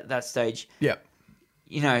at that stage,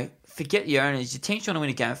 forget the owners. Your team's trying to win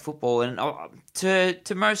a game of football, and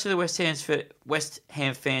to most of the West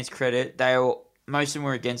Ham fans' credit, most of them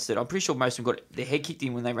were against it. I'm pretty sure most of them got their head kicked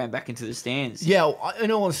in when they ran back into the stands. Yeah,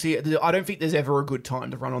 in all honesty, I don't think there's ever a good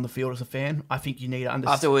time to run on the field as a fan. I think you need to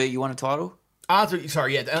understand. After you won a title?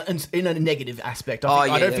 In a negative aspect.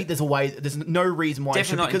 I don't think there's a way. There's no reason why.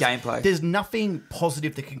 Definitely not in gameplay. There's nothing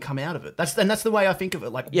positive that can come out of it. That's the way I think of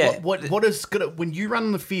it. Like, what is gonna when you run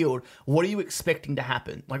on the field? What are you expecting to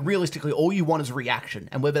happen? Like, realistically, all you want is reaction,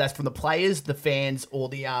 and whether that's from the players, the fans, or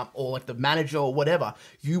the manager or whatever,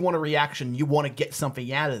 you want a reaction. You want to get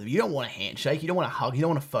something out of them. You don't want a handshake. You don't want a hug. You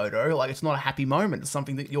don't want a photo. Like, it's not a happy moment. It's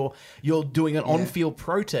something that you're doing an on-field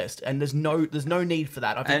protest, and there's no need for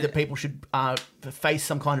that. I think that people should face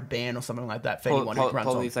some kind of ban or something like that for anyone who runs on.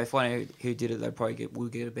 Probably if they find out who did it, they probably will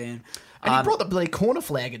get a ban. And he brought the bloody corner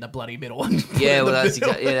flag in the bloody middle.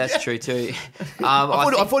 That's true too.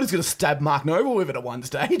 I thought he was going to stab Mark Noble with it at one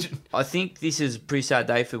stage. I think this is a pretty sad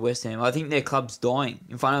day for West Ham. I think their club's dying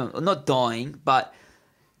in front of them. Not dying, but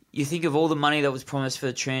you think of all the money that was promised for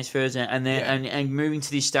the transfers and moving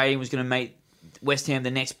to this stadium was going to make West Ham the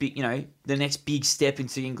next big step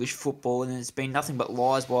into English football, and it's been nothing but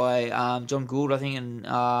lies by John Gould, I think, and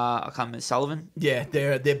I can't remember, Sullivan. Yeah,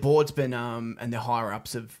 their board's been and their higher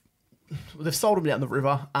ups they've sold them down the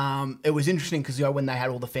river. It was interesting because when they had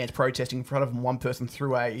all the fans protesting in front of them, one person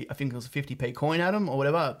threw I think it was a 50p coin at them or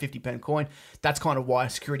whatever, a 50p coin. That's kind of why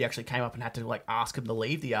security actually came up and had to ask them to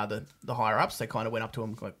leave. The higher ups, they kind of went up to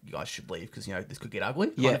them like, you guys should leave because this could get ugly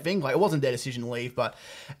kind of thing. Like, it wasn't their decision to leave, but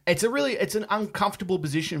it's an uncomfortable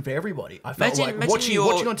position for everybody. I felt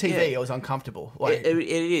watching on TV, it was uncomfortable. Like, it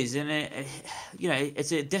is, and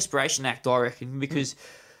it's a desperation act, I reckon, because.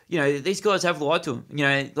 These guys have lied to them.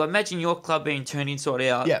 Like, imagine your club being turned inside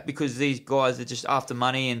out because these guys are just after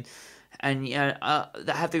money and they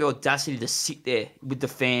have the audacity to sit there with the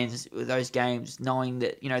fans with those games, knowing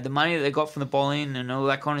that the money that they got from the bowling and all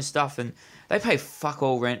that kind of stuff, and they pay fuck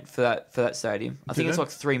all rent for that stadium. I think it's like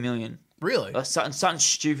 $3 million. Really? Like something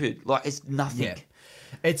stupid. Like, it's nothing. Yeah.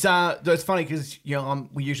 It's funny because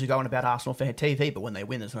we usually go on about Arsenal fan TV, but when they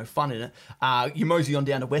win, there's no fun in it. You mosey on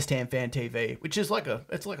down to West Ham fan TV, which is like a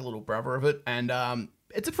little brother of it, and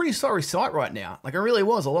it's a pretty sorry sight right now. Like, it really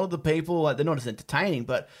was. A lot of the people, they're not as entertaining,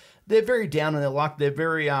 but they're very down on their luck. They're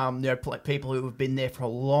very people who have been there for a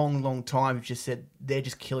long, long time have just said they're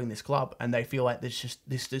just killing this club, and they feel like there's just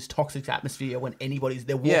this toxic atmosphere when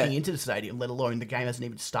they're walking into the stadium, let alone the game hasn't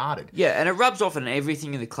even started. Yeah, and it rubs off on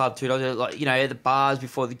everything in the club too. Like, at the bars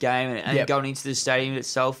before the game and going into the stadium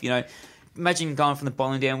itself. Imagine going from the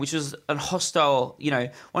bowling down, which was a hostile,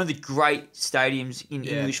 one of the great stadiums in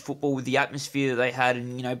English football with the atmosphere that they had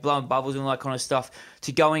and, blowing bubbles and all that kind of stuff,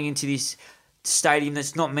 to going into this stadium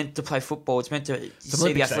that's not meant to play football. It's meant to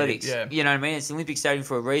see the athletics. Stadium, You know what I mean? It's an Olympic stadium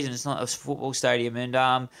for a reason. It's not a football stadium. And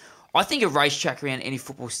I think a racetrack around any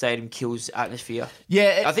football stadium kills atmosphere.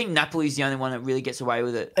 Yeah. I think Napoli's the only one that really gets away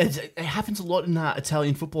with it. It happens a lot in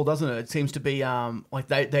Italian football, doesn't it? It seems to be like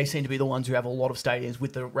they seem to be the ones who have a lot of stadiums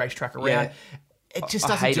with the racetrack around. Yeah. It just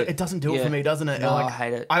doesn't do it for me, doesn't it? No, I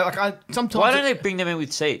hate it. Sometimes. Why don't they bring them in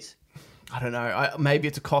with seats? I don't know. Maybe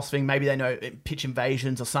it's a cost thing. Maybe they know pitch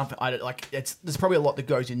invasions or something. There's probably a lot that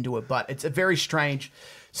goes into it, but it's a very strange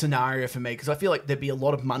scenario for me because I feel like there'd be a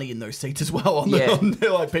lot of money in those seats as well.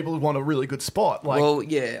 Like, people who want a really good spot.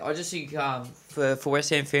 I just think for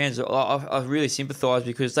West Ham fans, I really sympathise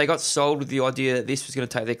because they got sold with the idea that this was going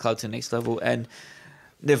to take their club to the next level, and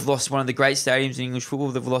they've lost one of the great stadiums in English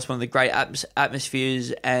football. They've lost one of the great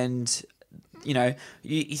atmospheres, and you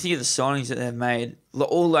think of the signings that they've made,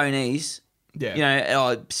 all loanees.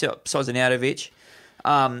 Yeah. Besides Arnautovic.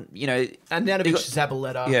 And Arnautovic,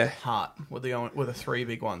 Zabaleta, Hart were the three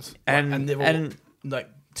big ones. And they're all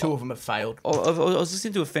Two of them have failed. I was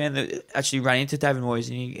listening to a fan that actually ran into David Moyes,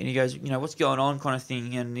 and he goes, what's going on, kind of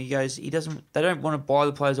thing, and he goes, they don't want to buy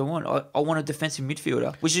the players I want. I want a defensive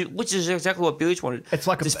midfielder, which is exactly what Bilic wanted. It's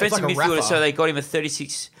like a defensive midfielder, Rafa. so they got him a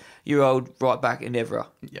 36-year-old right back in Evra.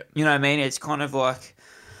 Yep. You know what I mean? It's kind of like,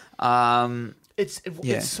 it's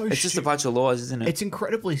so it's just a bunch of lies, isn't it? It's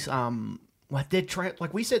incredibly like they're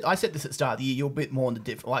like we said. I said this at the start of the year. You're a bit more on the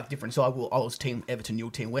different side. I was team Everton,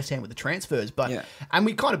 you're team West Ham with the transfers, but and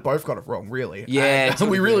we kind of both got it wrong, really. Yeah,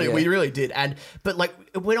 we really did. But like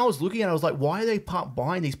when I was looking at it, I was like, why are they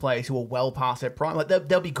buying these players who are well past their prime? Like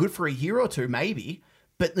they'll be good for a year or two, maybe.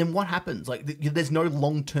 But then what happens? Like, there's no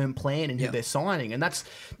long-term plan in who they're signing, and that's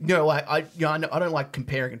like I don't like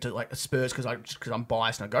comparing it to like Spurs because I'm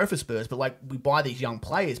biased and I go for Spurs. But like we buy these young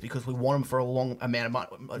players because we want them for a long amount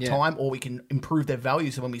of time, or we can improve their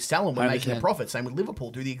value. So when we sell them, we're 100%. Making a profit. Same with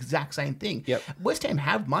Liverpool, do the exact same thing. Yep. West Ham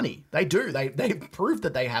have money. They do. They prove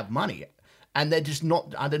that they have money. And they're just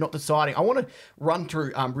not. They're not deciding. I want to run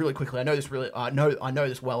through really quickly. I know this really. I know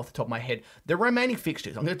this well off the top of my head. The remaining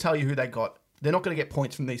fixtures. I'm going to tell you who they got. They're not going to get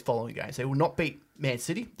points from these following games. They will not beat Man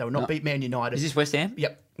City. They will not beat Man United. Is this West Ham?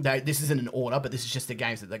 Yep. This isn't an order, but this is just the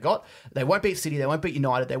games that they got. They won't beat City. They won't beat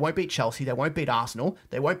United. They won't beat Chelsea. They won't beat Arsenal.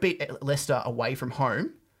 They won't beat Leicester away from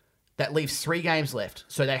home. That leaves 3 games left.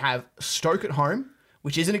 So they have Stoke at home,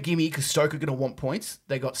 which isn't a gimme because Stoke are going to want points.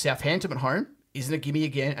 They got Southampton at home. Isn't a gimme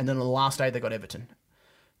again. And then on the last day, they got Everton.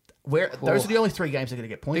 Those are the only 3 games they're going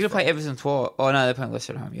to get points. They're going to play Everton twice. Oh, no, they're playing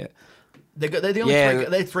Leicester at home, yeah. They're the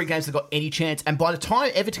only 3 games that got any chance, and by the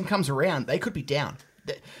time Everton comes around, they could be down.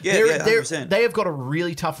 They have got a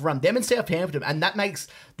really tough run. Them and Southampton, and that makes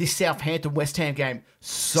this Southampton West Ham game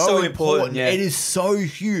so important. Yeah. It is so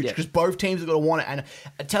huge because both teams have got to want it. And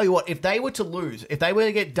I tell you what, if they were to lose, if they were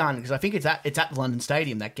to get done, because I think it's at London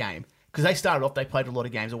Stadium that game. Because they started off, they played a lot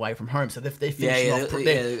of games away from home, so they're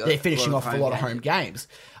finishing off a lot of home games.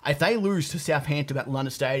 If they lose to Southampton at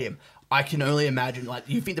London Stadium, I can only imagine, like,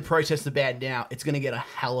 you think the protests are bad now, it's going to get a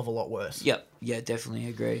hell of a lot worse. Yep. Yeah, definitely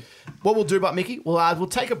agree. What we'll do, Mickey, we'll we'll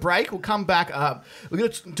take a break. We'll come back. We're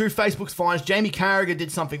going to do Facebook's finest. Jamie Carragher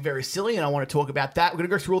did something very silly, and I want to talk about that. We're going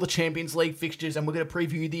to go through all the Champions League fixtures, and we're going to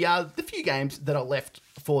preview the few games that are left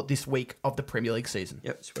for this week of the Premier League season.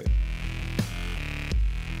 Yep, sweet.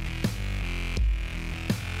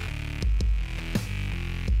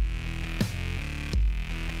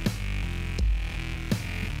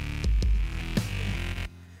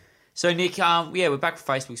 So, Nick, we're back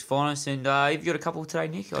for Facebook's finest, and have you got a couple today,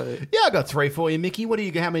 Nick? Yeah, I got 3 for you, Mickey.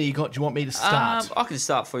 How many you got? Do you want me to start? I can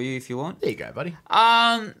start for you if you want. There you go, buddy.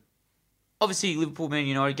 Obviously, Liverpool Man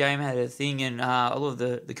United game had a thing, and a lot of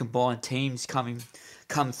the combined teams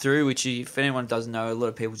come through. Which, if anyone doesn't know, a lot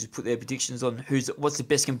of people just put their predictions on what's the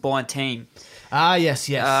best combined team. Yes.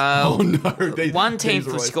 Oh no, one team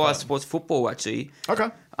for Sky Sports Football actually. Okay.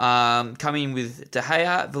 Coming with De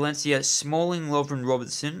Gea, Valencia, Smalling, Lovren,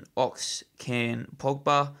 Robertson, Ox, Can,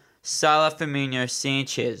 Pogba, Salah, Firmino,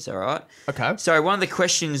 Sanchez. All right. Okay. So one of the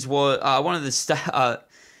questions was one of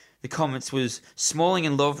the comments was Smalling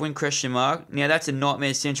and Lovren ? Now that's a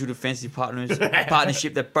nightmare central defensive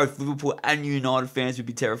partnership that both Liverpool and United fans would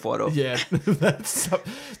be terrified of. Yeah,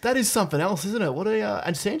 that is something else, isn't it?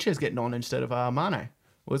 And Sanchez getting on instead of Mane,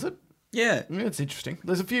 was it? Yeah, it's interesting.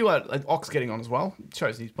 There's a few Ox getting on as well. It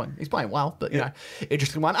shows he's playing well, but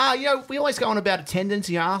interesting one. We always go on about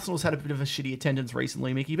attendance. Arsenal's had a bit of a shitty attendance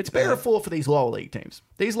recently, Mickey, but it's better for these lower league teams.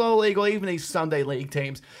 These lower league or even these Sunday league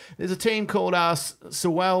teams. There's a team called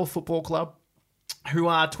Sewell Football Club who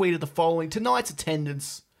tweeted the following: tonight's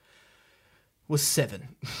attendance was 7.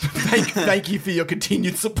 Thank you for your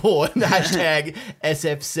continued support. Hashtag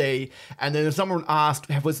SFC. And then someone asked,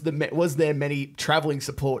 was there many travelling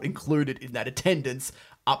support included in that attendance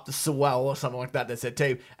up to Sewell or something like that? They said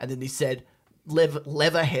team. And then he said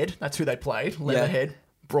Leatherhead. That's who they played. Leatherhead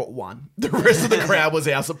brought 1. The rest of the crowd was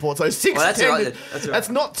our support. So 6 attendance. That's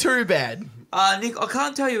not too bad. Nick, I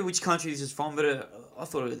can't tell you which country this is from, but I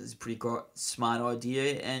thought it was a pretty smart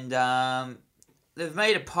idea. And they've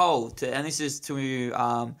made a poll, and this is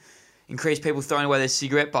to increase people throwing away their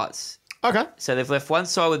cigarette butts. Okay. So they've left one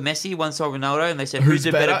side with Messi, one side with Ronaldo, and they said who's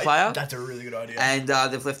the better player. That's a really good idea. And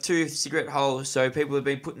they've left 2 cigarette holes, so people have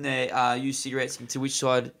been putting their used cigarettes into which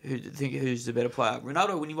side who's the better player.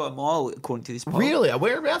 Ronaldo winning by a mile, according to this poll. Really?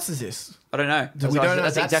 Whereabouts is this? I don't know.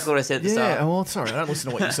 That's exactly what I said at the start. Yeah, well, sorry, I don't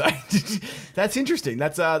listen to what you say. That's interesting.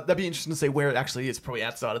 That'd be interesting to see where it actually is. Probably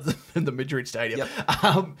outside of the Madrid Stadium.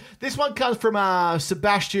 Yep. This one comes from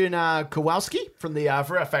Sebastian Kowalski from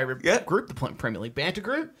for our favourite group, the Premier League Banter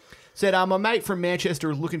Group. Said, my mate from Manchester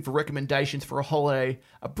is looking for recommendations for a holiday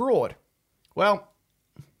abroad. Well,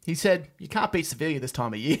 He said, you can't beat Sevilla this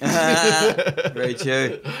time of year. Very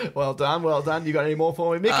true. Well done, well done. You got any more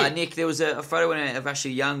for me, Mickey? Nick, there was a photo of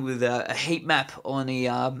Ashley Young with a heat map on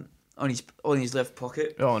his left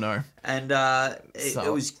pocket. Oh, no. And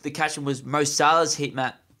it was the caption was Mo Salah's heat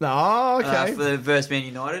map Oh, okay. for versus Man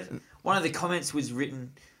United. One of the comments was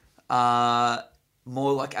written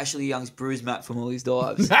more like Ashley Young's bruise map from all his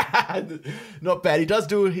dives. Not bad. He does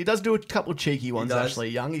do a couple of cheeky ones, Ashley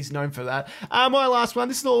Young. He's known for that. My last one,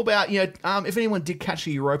 this is all about, if anyone did catch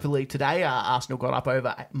the Europa League today, Arsenal got up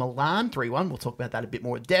over at Milan 3-1. We'll talk about that a bit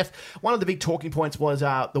more in depth. One of the big talking points was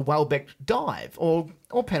the Welbeck dive, or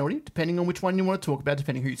penalty, depending on which one you want to talk about,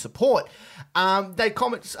 depending who you support. They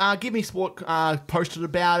comments, Give Me Sport posted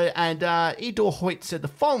about it, and Idor Hoyt said the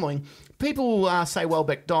following: people say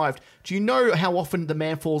Welbeck dived. Do you know how often the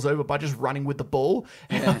man falls over by just running with the ball?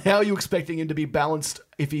 Yeah. How are you expecting him to be balanced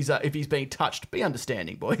if he's being touched? Be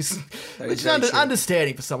understanding, boys. Which is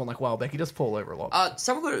understanding for someone like Welbeck. He does fall over a lot.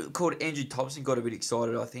 Someone called Andrew Thompson got a bit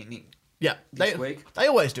excited, I think, Nick. Yeah, this week. They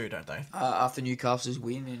always do, don't they? After Newcastle's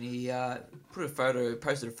win, and he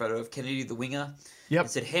posted a photo of Kennedy, the winger. Yep. And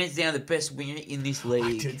said, hands down, the best winger in this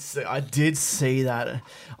league. I did see that.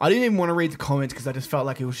 I didn't even want to read the comments because I just felt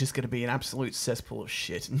like it was just going to be an absolute cesspool of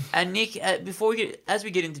shit. And Nick, as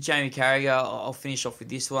we get into Jamie Carragher, I'll finish off with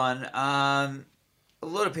this one. A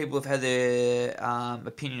lot of people have had their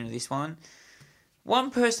opinion of this one.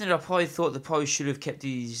 One person that I probably thought that probably should have kept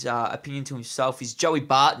his opinion to himself is Joey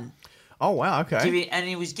Barton. Oh, wow, okay. And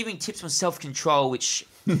he was giving tips on self-control, which,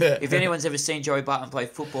 if anyone's ever seen Joey Barton play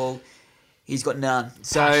football, he's got none.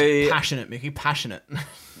 So passionate, Mickey, passionate.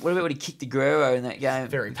 What about when he kicked Aguero in that game?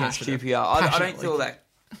 Very against passionate. QPR? I don't feel that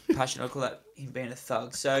passionate. I call that him being a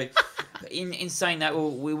thug. So, in saying that,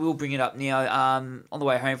 we will bring it up now. On the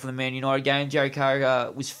way home from the Man United game, Jerry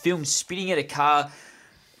Carragher was filmed spitting at a car.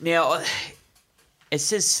 Now, it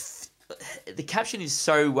says the caption is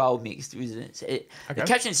so well mixed, isn't it? The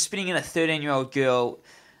caption is spitting at a 13-year-old girl.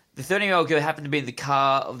 The 13-year-old girl happened to be in the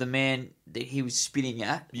car of the man that he was spitting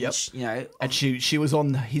at. Yep. Which, and she was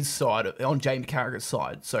on his side, on Jamie Carragher's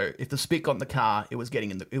side. So if the spit got in the car, it was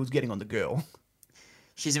getting on the girl.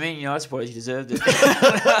 She's a Man United supporter. She deserved it.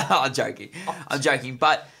 I'm joking.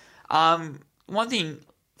 But one thing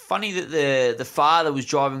funny that the father was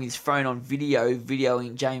driving his phone on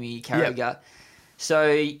videoing Jamie Carragher. Yep.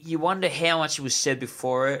 So you wonder how much was said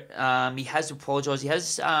before it. He has apologised. He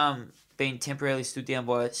has been temporarily stood down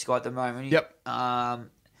by Sky at the moment. Yep.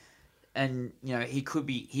 And he could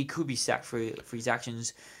be sacked for his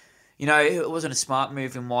actions. It wasn't a smart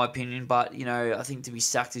move in my opinion, but I think to be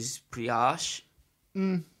sacked is pretty harsh.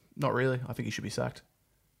 Not really. I think he should be sacked.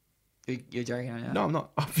 You're joking, aren't you? No, I'm not.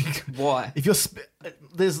 Why? If you're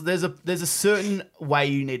there's a certain way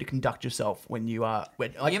you need to conduct yourself when you are. You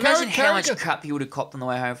imagine how much crap he would have copped on the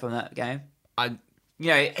way home from that game.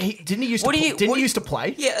 Didn't he used to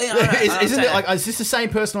play? Yeah, isn't it like? Is this the same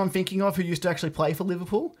person I'm thinking of who used to actually play for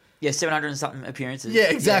Liverpool? Yeah, 700 and something appearances. Yeah,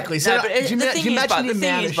 exactly. Yeah. So no, but do you imagine the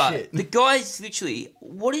amount of shit? The guy's literally,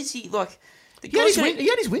 what is he like? He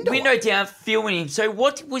had his window down filming him. So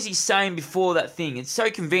what was he saying before that thing? It's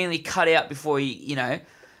so conveniently cut out before he,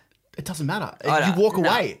 It doesn't matter. You walk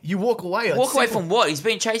away. You walk away. Walk away from what? He's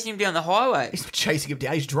been chasing him down the highway. He's chasing him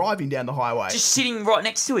down. He's driving down the highway. Just sitting right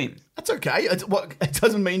next to him. That's okay. It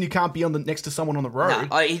doesn't mean you can't be next to someone on the road.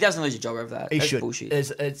 No, he doesn't lose your job over that. That's bullshit.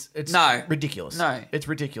 It's ridiculous. No. It's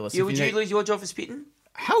ridiculous. Would you lose your job for spitting?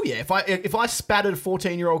 Hell yeah. If I spat at a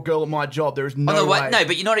 14-year-old girl at my job, there is no way. No,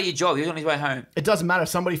 but you're not at your job. You're on his way home. It doesn't matter. If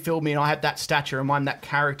somebody filmed me and I have that stature and I'm that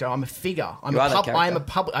character, I'm a figure. I'm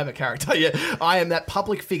a character. Yeah. I am that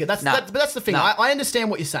public figure. That's the thing. I understand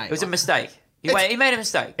what you're saying. It was a mistake. He made a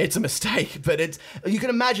mistake. It's a mistake, but you can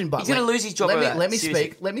imagine. But he's going to lose his job. Let me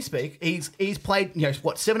speak. He's played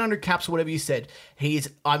 700 caps or whatever you said.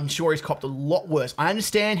 I'm sure he's copped a lot worse. I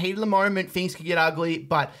understand heat of the moment, things can get ugly,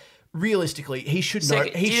 but realistically, he should know.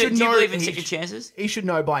 Do you believe in second chances? He should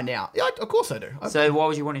know by now. Yeah, of course I do. So why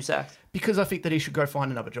would you want him sacked? Because I think that he should go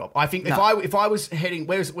find another job. I think if I was heading,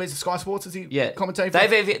 where's the Sky Sports? Is he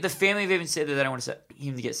commentating? The family have even said that they don't want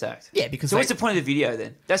him to get sacked. Yeah, because what's the point of the video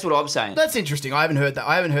then? That's what I'm saying. That's interesting. I haven't heard that.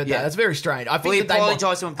 That's very strange. I think he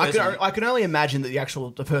apologised to him personally. I can only imagine that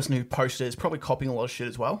the person who posted it is probably copying a lot of shit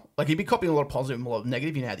as well. Like he'd be copying a lot of positive and a lot of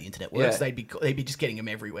negative. You know how the internet works. Yeah. They'd be just getting him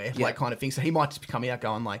everywhere, like kind of thing. So he might just be coming out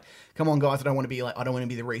going like, "Come on, guys, I don't want to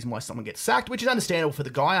be the reason why someone gets sacked," which is understandable for the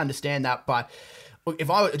guy. I understand that, but.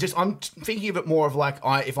 I'm thinking of it more of like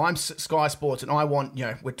if I'm Sky Sports and I want,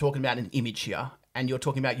 we're talking about an image here, and you're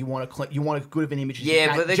talking about you want a good of an image.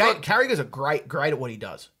 Yeah, but Carragher's a great at what he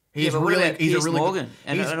does. He's a really Piers Morgan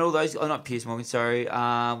and all those. Oh, not Piers Morgan. Sorry,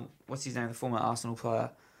 what's his name? The former Arsenal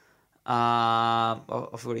player. I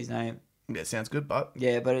forgot his name. Yeah, sounds good, but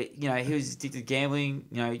Yeah, but he was addicted to gambling,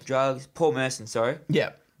 drugs. Paul Merson, sorry.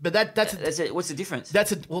 yeah, but that's it. What's the difference?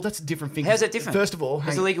 that's a different thing. How's that different? First of all,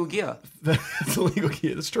 It's illegal gear. it's illegal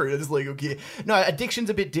gear. That's true. It is legal gear. No, addiction's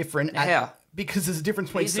a bit different. How? Because there's a difference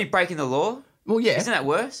between. Isn't he breaking the law? Well, yeah. Isn't that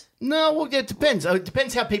worse? No, well, yeah, it depends. It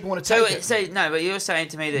depends how people want to take it. So no, but you're saying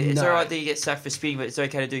to me that it's No. all right that you get sacked for spitting, but it's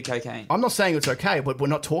okay to do cocaine. I'm not saying it's okay, but we're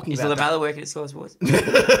not talking Is about Lamella working at Sky Sports?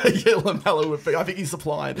 that. Yeah, Lamella would be. I think he's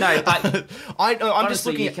supplying. No, but I'm just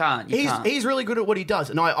honestly, looking. you can't. You can't. He's really good at what he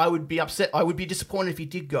does, and I would be upset. I would be disappointed if he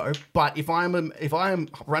did go. But if I am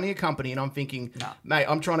running a company and I'm thinking, mate,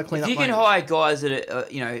 I'm trying to clean If up. you can my hire guys that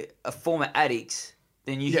are former addicts,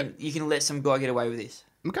 then you can let some guy get away with this.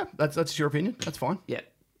 Okay, that's your opinion. That's fine. Yeah,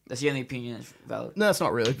 that's the only opinion that's valid. No, it's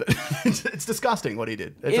not really, but it's disgusting what he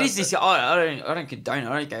did. It is this. I don't condone it.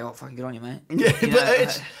 I don't go, oh, fucking good on you, mate. Yeah,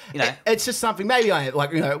 but know. it's just something. Maybe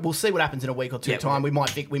we'll see what happens in a week or two time. We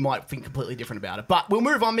might think completely different about it. But we'll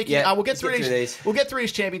move on, Mickey. Yeah, we'll get through these. We'll get through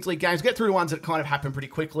these Champions League games. Get through the ones that kind of happen pretty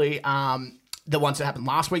quickly. The ones that happened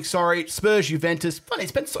last week, sorry. Spurs, Juventus. Funny,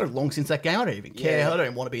 it's been so long since that game. I don't even care. Yeah. I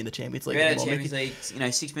don't want to be in the Champions League We had a anymore. Champions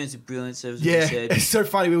League, 6 minutes of brilliance. As Yeah, we said. it's so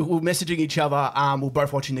funny. We were messaging each other. We were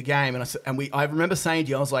both watching the game, I remember saying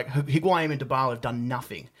to you, I was like, Higuain and Dybala have done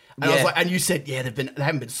nothing. And I was like, and you said, yeah, they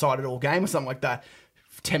haven't been sighted all game or something like that.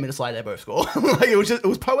 10 minutes later, they both score. It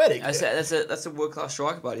was poetic. That's a world class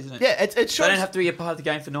striker, bud, isn't it? Yeah, it shows. They don't have to be a part of the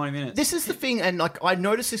game for 90 minutes. This is the thing, and I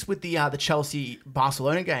noticed this with the Chelsea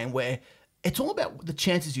Barcelona game where it's all about the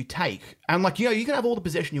chances you take. And you can have all the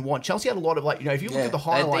possession you want. Chelsea had a lot of if you look at the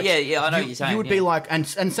highlights, I know what you're saying. You would be like, and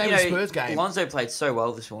same with Spurs game. Alonso played so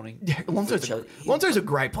well this morning. Yeah, Alonso's a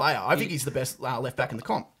great player. I think he's the best left back in the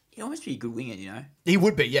comp. He almost be a good winger, He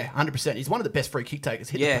would be, yeah, 100%. He's one of the best free kick takers.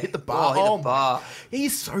 Hit the bar. Hit the bar.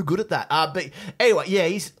 He's so good at that. But anyway, yeah,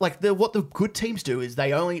 he's what the good teams do is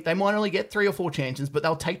they might only get 3 or 4 chances, but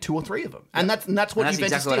they'll take 2 or 3 of them, and that's what Juventus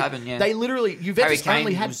exactly did. What happened. Yeah. They literally Juventus Harry Kane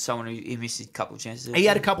only had was someone who missed a couple of chances. He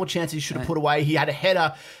had a couple of chances he should have put away. He had a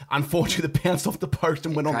header, unfortunately, that bounced off the post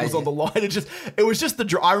and was on the line. It was just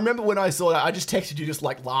the. I remember when I saw that, I just texted you just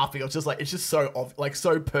laughing. I was just like, it's just so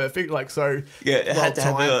so perfect, so it had to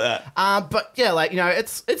happen like that. But yeah,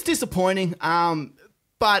 it's disappointing.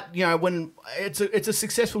 But when it's a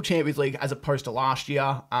successful Champions League as opposed to last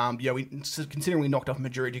year. Considering we knocked off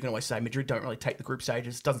Madrid, you can always say Madrid don't really take the group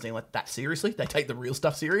stages. It doesn't seem like that seriously. They take the real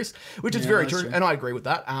stuff serious, which is very true, and I agree with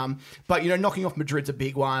that. But knocking off Madrid's a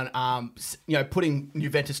big one. Putting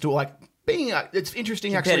Juventus to being it's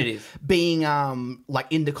interesting actually being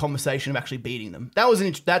in the conversation of actually beating them.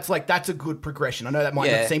 That's a good progression. I know that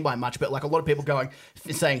might not seem by much, but a lot of people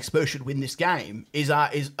saying Spurs should win this game is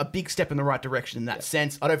a big step in the right direction in that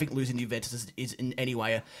sense. I don't think losing to Juventus is in any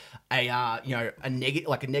way a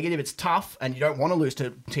negative. It's tough, and you don't want to lose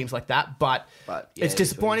to teams like that. But it's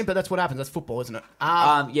disappointing. But that's what happens. That's football, isn't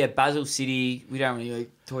it? Basel City. We don't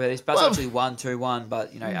really talk about this. Basel actually won 2-1,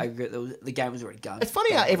 but the game was already gone. It's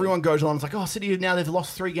funny how everyone goes on. It's like, City now they've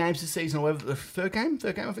lost 3 games this season, or whatever. The third game,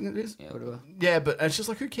 I think it is. Yeah, whatever. Yeah, but it's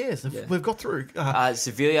just who cares? We've got through.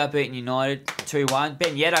 Sevilla beating United 2-1.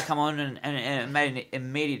 Ben Yedder come on and made an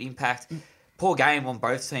immediate impact. Poor game on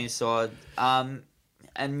both teams' side.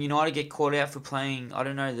 And United get caught out for playing. I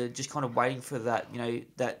don't know. They're just kind of waiting for that.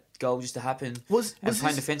 That goal just to happen.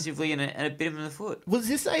 Playing defensively and it bit him in the foot. Was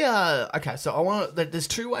this okay? So I want. There's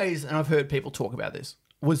 2 ways, and I've heard people talk about this.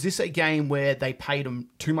 Was this a game where they paid him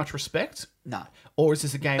too much respect? No. Or is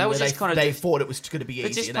this a game where they thought it was going to be easy?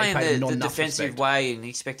 But just playing the defensive way and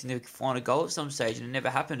expecting to find a goal at some stage, and it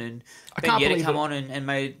never happened. And Ben Yedder come on and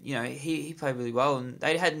made he played really well, and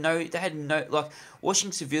they had no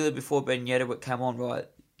watching Sevilla before Ben Yedder came on, right?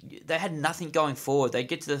 They had nothing going forward. They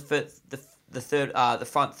get to the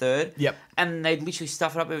front third, yep, and they literally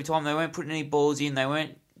stuff it up every time. They weren't putting any balls in.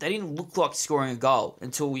 They didn't look like scoring a goal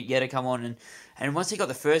until Yedder come on and once he got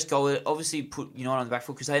the first goal, it obviously put United on the back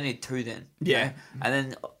foot because they needed 2 then. Yeah. And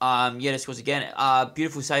then Yedder scores again.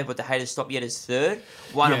 Beautiful save, but they had to stop Yedder's third.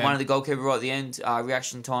 One of the goalkeeper right at the end,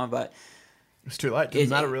 reaction time, but it's too late. Doesn't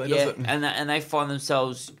matter really, does it? And they find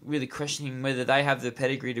themselves really questioning whether they have the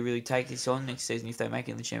pedigree to really take this on next season if they make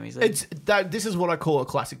it in the Champions League. This is what I call a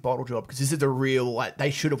classic bottle job because this is the real they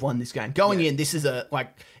should have won this game. Going in, this is I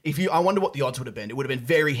wonder what the odds would have been. It would have been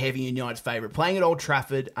very heavy in United's favour. Playing at Old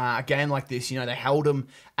Trafford, a game like this, they held them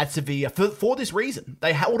at Sevilla for this reason.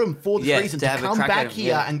 They held them for this reason to come back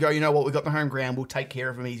here and go, you know what, we've got the home ground, we'll take care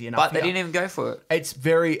of them easy enough. But they didn't even go for it.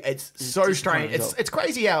 It's so strange. It's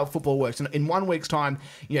crazy how football works. And in 1 week's time,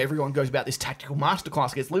 everyone goes about this tactical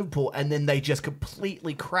masterclass against Liverpool, and then they just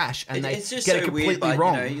completely crash and It's just get so it completely weird, but,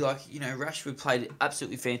 wrong. Rashford played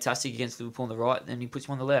absolutely fantastic against Liverpool on the right, and then he puts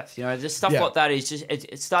him on the left. Just stuff like that is just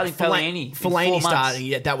it's starting Fellaini. Fellaini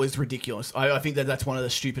starting, that was ridiculous. I think that's one of the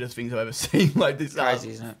stupidest things I've ever seen. Like this, crazy,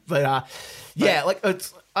 isn't it? But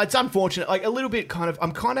it's unfortunate. Like a little bit,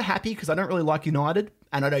 I'm kind of happy because I don't really like United,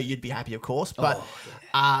 and I know you'd be happy, of course. But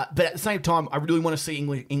but at the same time, I really want to see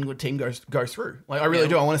England team go through. Like I really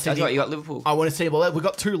do. I want to see. That's right. You got Liverpool. I want to see. Well, we've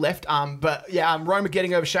got 2 left. Roma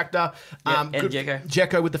getting over Shakhtar. And Dzeko.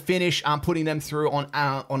 Dzeko with the finish. Putting them through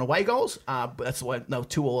on away goals. But that's the way. No,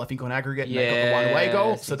 2-2 I think on aggregate. And they got the 1 away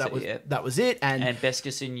goal. So that was it. And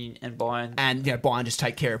Beskus and Bayern. And Bayern just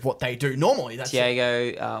take care of what they do normally. That's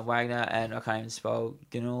Thiago, Wagner, and I can't even spell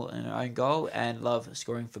Gunil in an own goal, and Love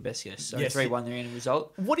scoring for Beskus. So 3-1 their end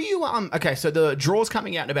result. What do you okay? So the draw's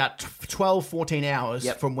coming out in about 12, 14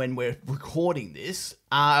 hours from when we're recording this.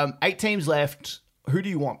 8 teams left. Who do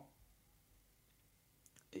you want?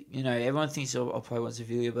 Everyone thinks I'll play one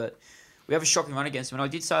Sevilla, but we have a shocking run against them. And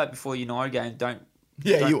I did say that before United game.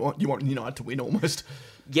 You want United to win almost.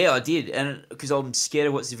 Yeah, I did, and because I'm scared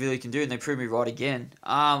of what Sevilla can do, and they proved me right again.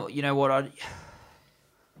 You know what?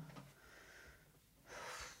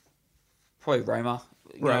 Probably Roma.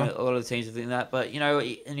 A lot of the teams are thinking that, but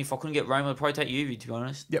and if I couldn't get Roma, I'd probably take Juve, to be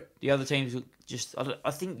honest. Yep. The other teams just,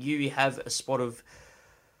 I think Juve have a spot of.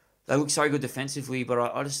 They look so good defensively, but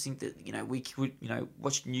I just think that we could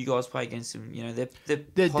watching you guys play against them,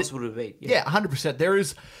 they're possible to beat. Yeah,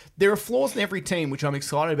 100%. There are flaws in every team, which I'm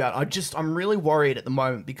excited about. I'm really worried at the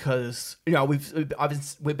moment because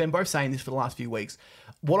we've been both saying this for the last few weeks.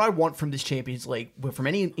 What I want from this Champions League, from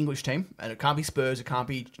any English team, and it can't be Spurs, it can't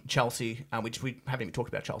be Chelsea, which we haven't even talked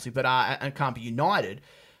about Chelsea, but and it can't be United.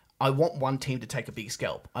 I want one team to take a big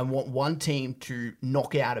scalp. I want one team to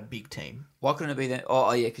knock out a big team. Why couldn't it be that?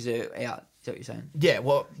 Oh yeah, because they're out. Is that what you're saying? Yeah,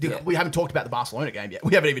 well, we haven't talked about the Barcelona game yet.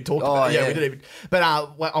 We haven't even talked about it. Yeah, we didn't even. But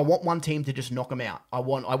I want one team to just knock them out. I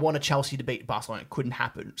want a Chelsea to beat Barcelona. It couldn't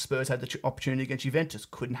happen. Spurs had the opportunity against Juventus.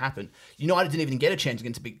 Couldn't happen. United didn't even get a chance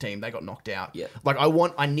against a big team. They got knocked out. Yeah. Like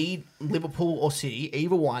I need Liverpool or City,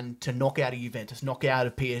 either one, to knock out a Juventus, knock out a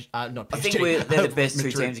PSG. Not PSG. I think they're the best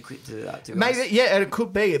 2 teams equipped to do that. Maybe, yeah, and it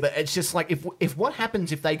could be, but it's just like if what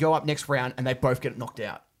happens if they go up next round and they both get knocked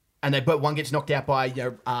out. And one gets knocked out by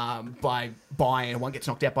Bayern, and one gets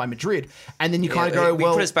knocked out by Madrid, and then you kind of go,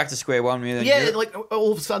 well, put us back to square one. Really, like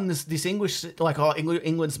all of a sudden this English, like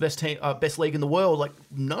England's best team, best league in the world, like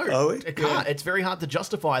no, it can't. It's very hard to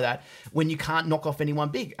justify that when you can't knock off anyone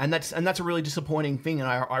big, and that's a really disappointing thing. And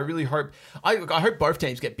I really hope I hope both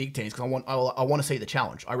teams get big teams because I want to see the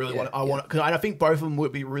challenge. I really want because I think both of them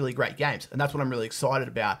would be really great games, and that's what I'm really excited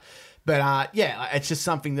about. But it's just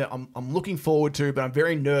something that I'm looking forward to, but I'm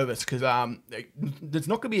very nervous because there's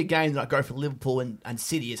not going to be a game that I go for Liverpool and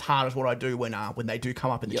City as hard as what I do when they do come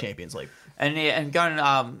up in the Champions League. And going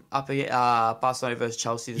up Barcelona versus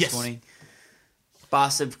Chelsea this morning,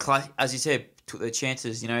 Barca, as you said, took their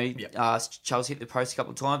chances. Chelsea hit the post a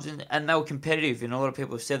couple of times and they were competitive, and a lot of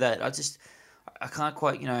people have said that. I can't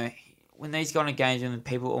quite when these kind of games and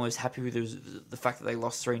people are almost happy with the fact that they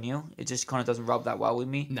lost 3-0, it just kind of doesn't rub that well with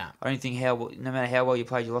me. No. I don't think no matter how well you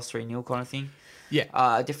played, you lost 3-0 kind of thing.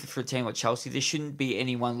 Yeah. Different for a team like Chelsea, there shouldn't be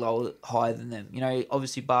anyone higher than them.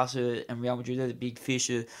 Obviously Barca and Real Madrid are the big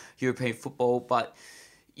fish of European football, but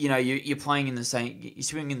you're playing in the same, you're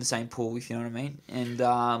swimming in the same pool, if you know what I mean. And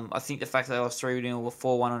I think the fact that they lost 3-0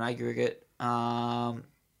 or 4-1 on aggregate,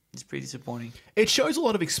 it's pretty disappointing. It shows a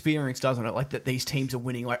lot of experience, doesn't it? Like that these teams are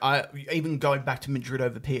winning. Like even going back to Madrid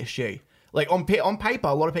over PSG. Like on paper,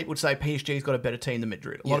 a lot of people would say PSG's got a better team than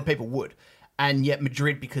Madrid. A lot of people would. And yet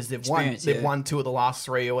Madrid, because they've won 2 of the last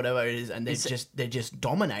 3 or whatever it is, and they're just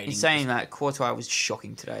dominating. He's saying that Courtois was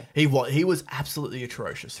shocking today. He was absolutely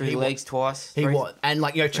atrocious. 3 legs twice. He was, and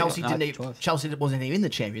Chelsea wasn't even in the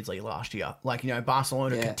Champions League last year.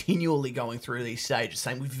 Barcelona continually going through these stages.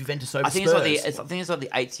 Same with Juventus over Spurs. I think it's like the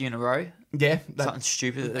 8th year in a row. Yeah, something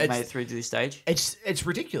stupid that they've made it through to this stage. It's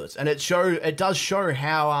ridiculous, and it does show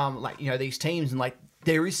how these teams and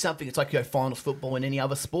there is something. It's like finals football in any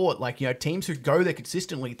other sport. Teams who go there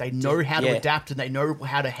consistently, they know how to adapt and they know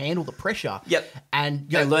how to handle the pressure. Yep, and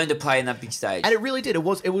they learn to play in that big stage. And it really did. It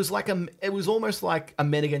was almost like a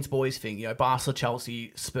men against boys thing. Barca,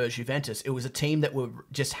 Chelsea, Spurs, Juventus. It was a team that were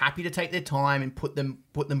just happy to take their time and put them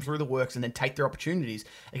through the works and then take their opportunities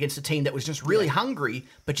against a team that was just really hungry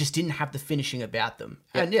but just didn't have the finishing about them.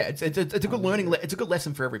 Yep. And it's a good learning. It's a good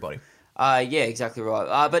lesson for everybody. Yeah, exactly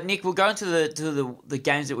right. But Nick, we'll go into the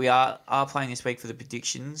games that we are playing this week for the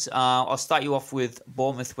predictions. I'll start you off with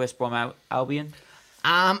Bournemouth, West Brom, Albion.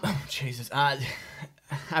 Jesus.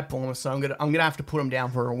 At Bournemouth, so I'm gonna have to put them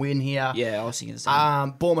down for a win here. Yeah, I was thinking the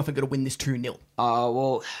same. Bournemouth are gonna win this 2-0.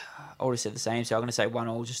 Well, I would have said the same, so I'm going to say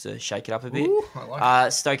 1-1 just to shake it up a bit. Ooh, I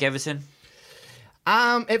like Stoke Everton.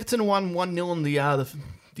 Everton won 1-0 in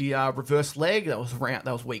the reverse leg. That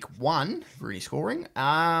was week 1, really scoring.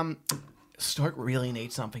 Stoke really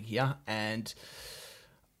need something here, and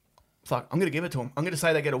fuck, I'm gonna give it to them. I'm gonna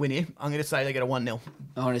say they get a win here. I'm gonna say they get a 1-0.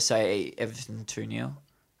 I'm going to say Everton 2-0.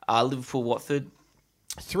 Liverpool Watford.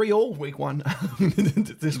 3-3 week 1.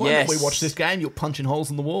 This one, Yes. if we watch this game, you're punching holes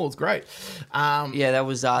in the walls. Great. Yeah,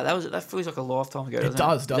 that feels like a lifetime ago. Doesn't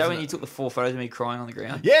does, Is that doesn't when it? you took the 4 photos of me crying on the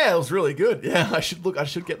ground? Yeah, it was really good. Yeah, I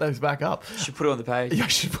should get those back up. You should put it on the page. Yeah, I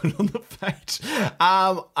should put it on the page.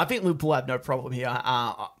 I think Liverpool have no problem here.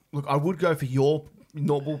 Look, I would go for your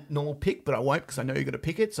normal pick, but I won't because I know you're going to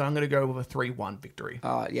pick it. So I'm going to go with a 3-1 victory.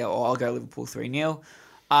 Yeah, well, I'll go Liverpool 3-0.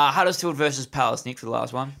 Huddersfield versus Palace, Nick, for the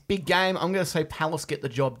last one. Big game. I'm going to say Palace get the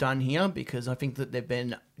job done here because I think that they've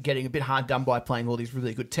been getting a bit hard done by playing all these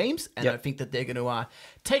really good teams, and Yep. I think that they're going to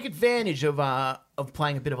take advantage of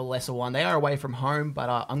playing a bit of a lesser one. They are away from home, but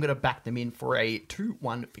I'm going to back them in for a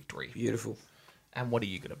 2-1 victory. Beautiful. And what are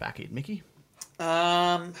you going to back in, Mickey?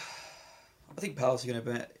 I think Palace are going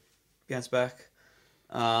to bounce back.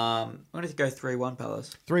 I'm going to go 3-1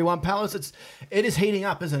 Palace. 3-1 Palace. It is heating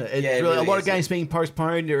up, isn't it? It's Yeah, it really, a really lot is. of games being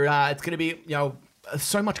postponed. It's going to be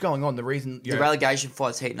so much going on. The reason The relegation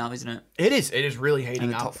fight's heating up, isn't it? it is really heating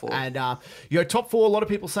And the up. top 4. And top 4. A lot of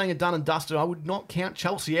people saying are done and dusted. I would not count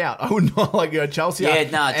Chelsea out. I would not Chelsea. Yeah,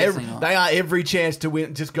 no, definitely not. They are every chance to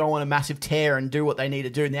win. Just go on a massive tear and do what they need to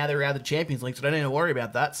do. Now they're out of the Champions League, so they don't need to worry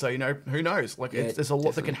about that. So who knows? There's a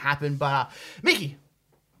lot that can happen. But Mickey,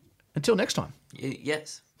 until next time.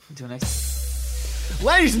 Yes. Until next.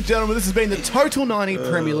 Ladies and gentlemen, this has been the Total 90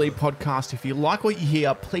 Premier League podcast. If you like what you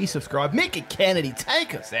hear, please subscribe. Mickey Kennedy,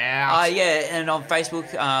 take us out. Yeah, and on Facebook,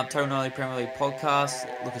 Total 90 Premier League podcast.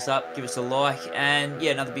 Look us up, give us a like, and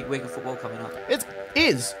yeah, another big week of football coming up. It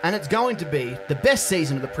is, and it's going to be the best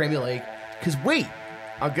season of the Premier League because we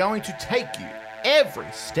are going to take you every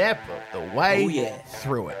step of the way Oh, yeah.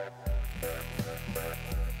 through it.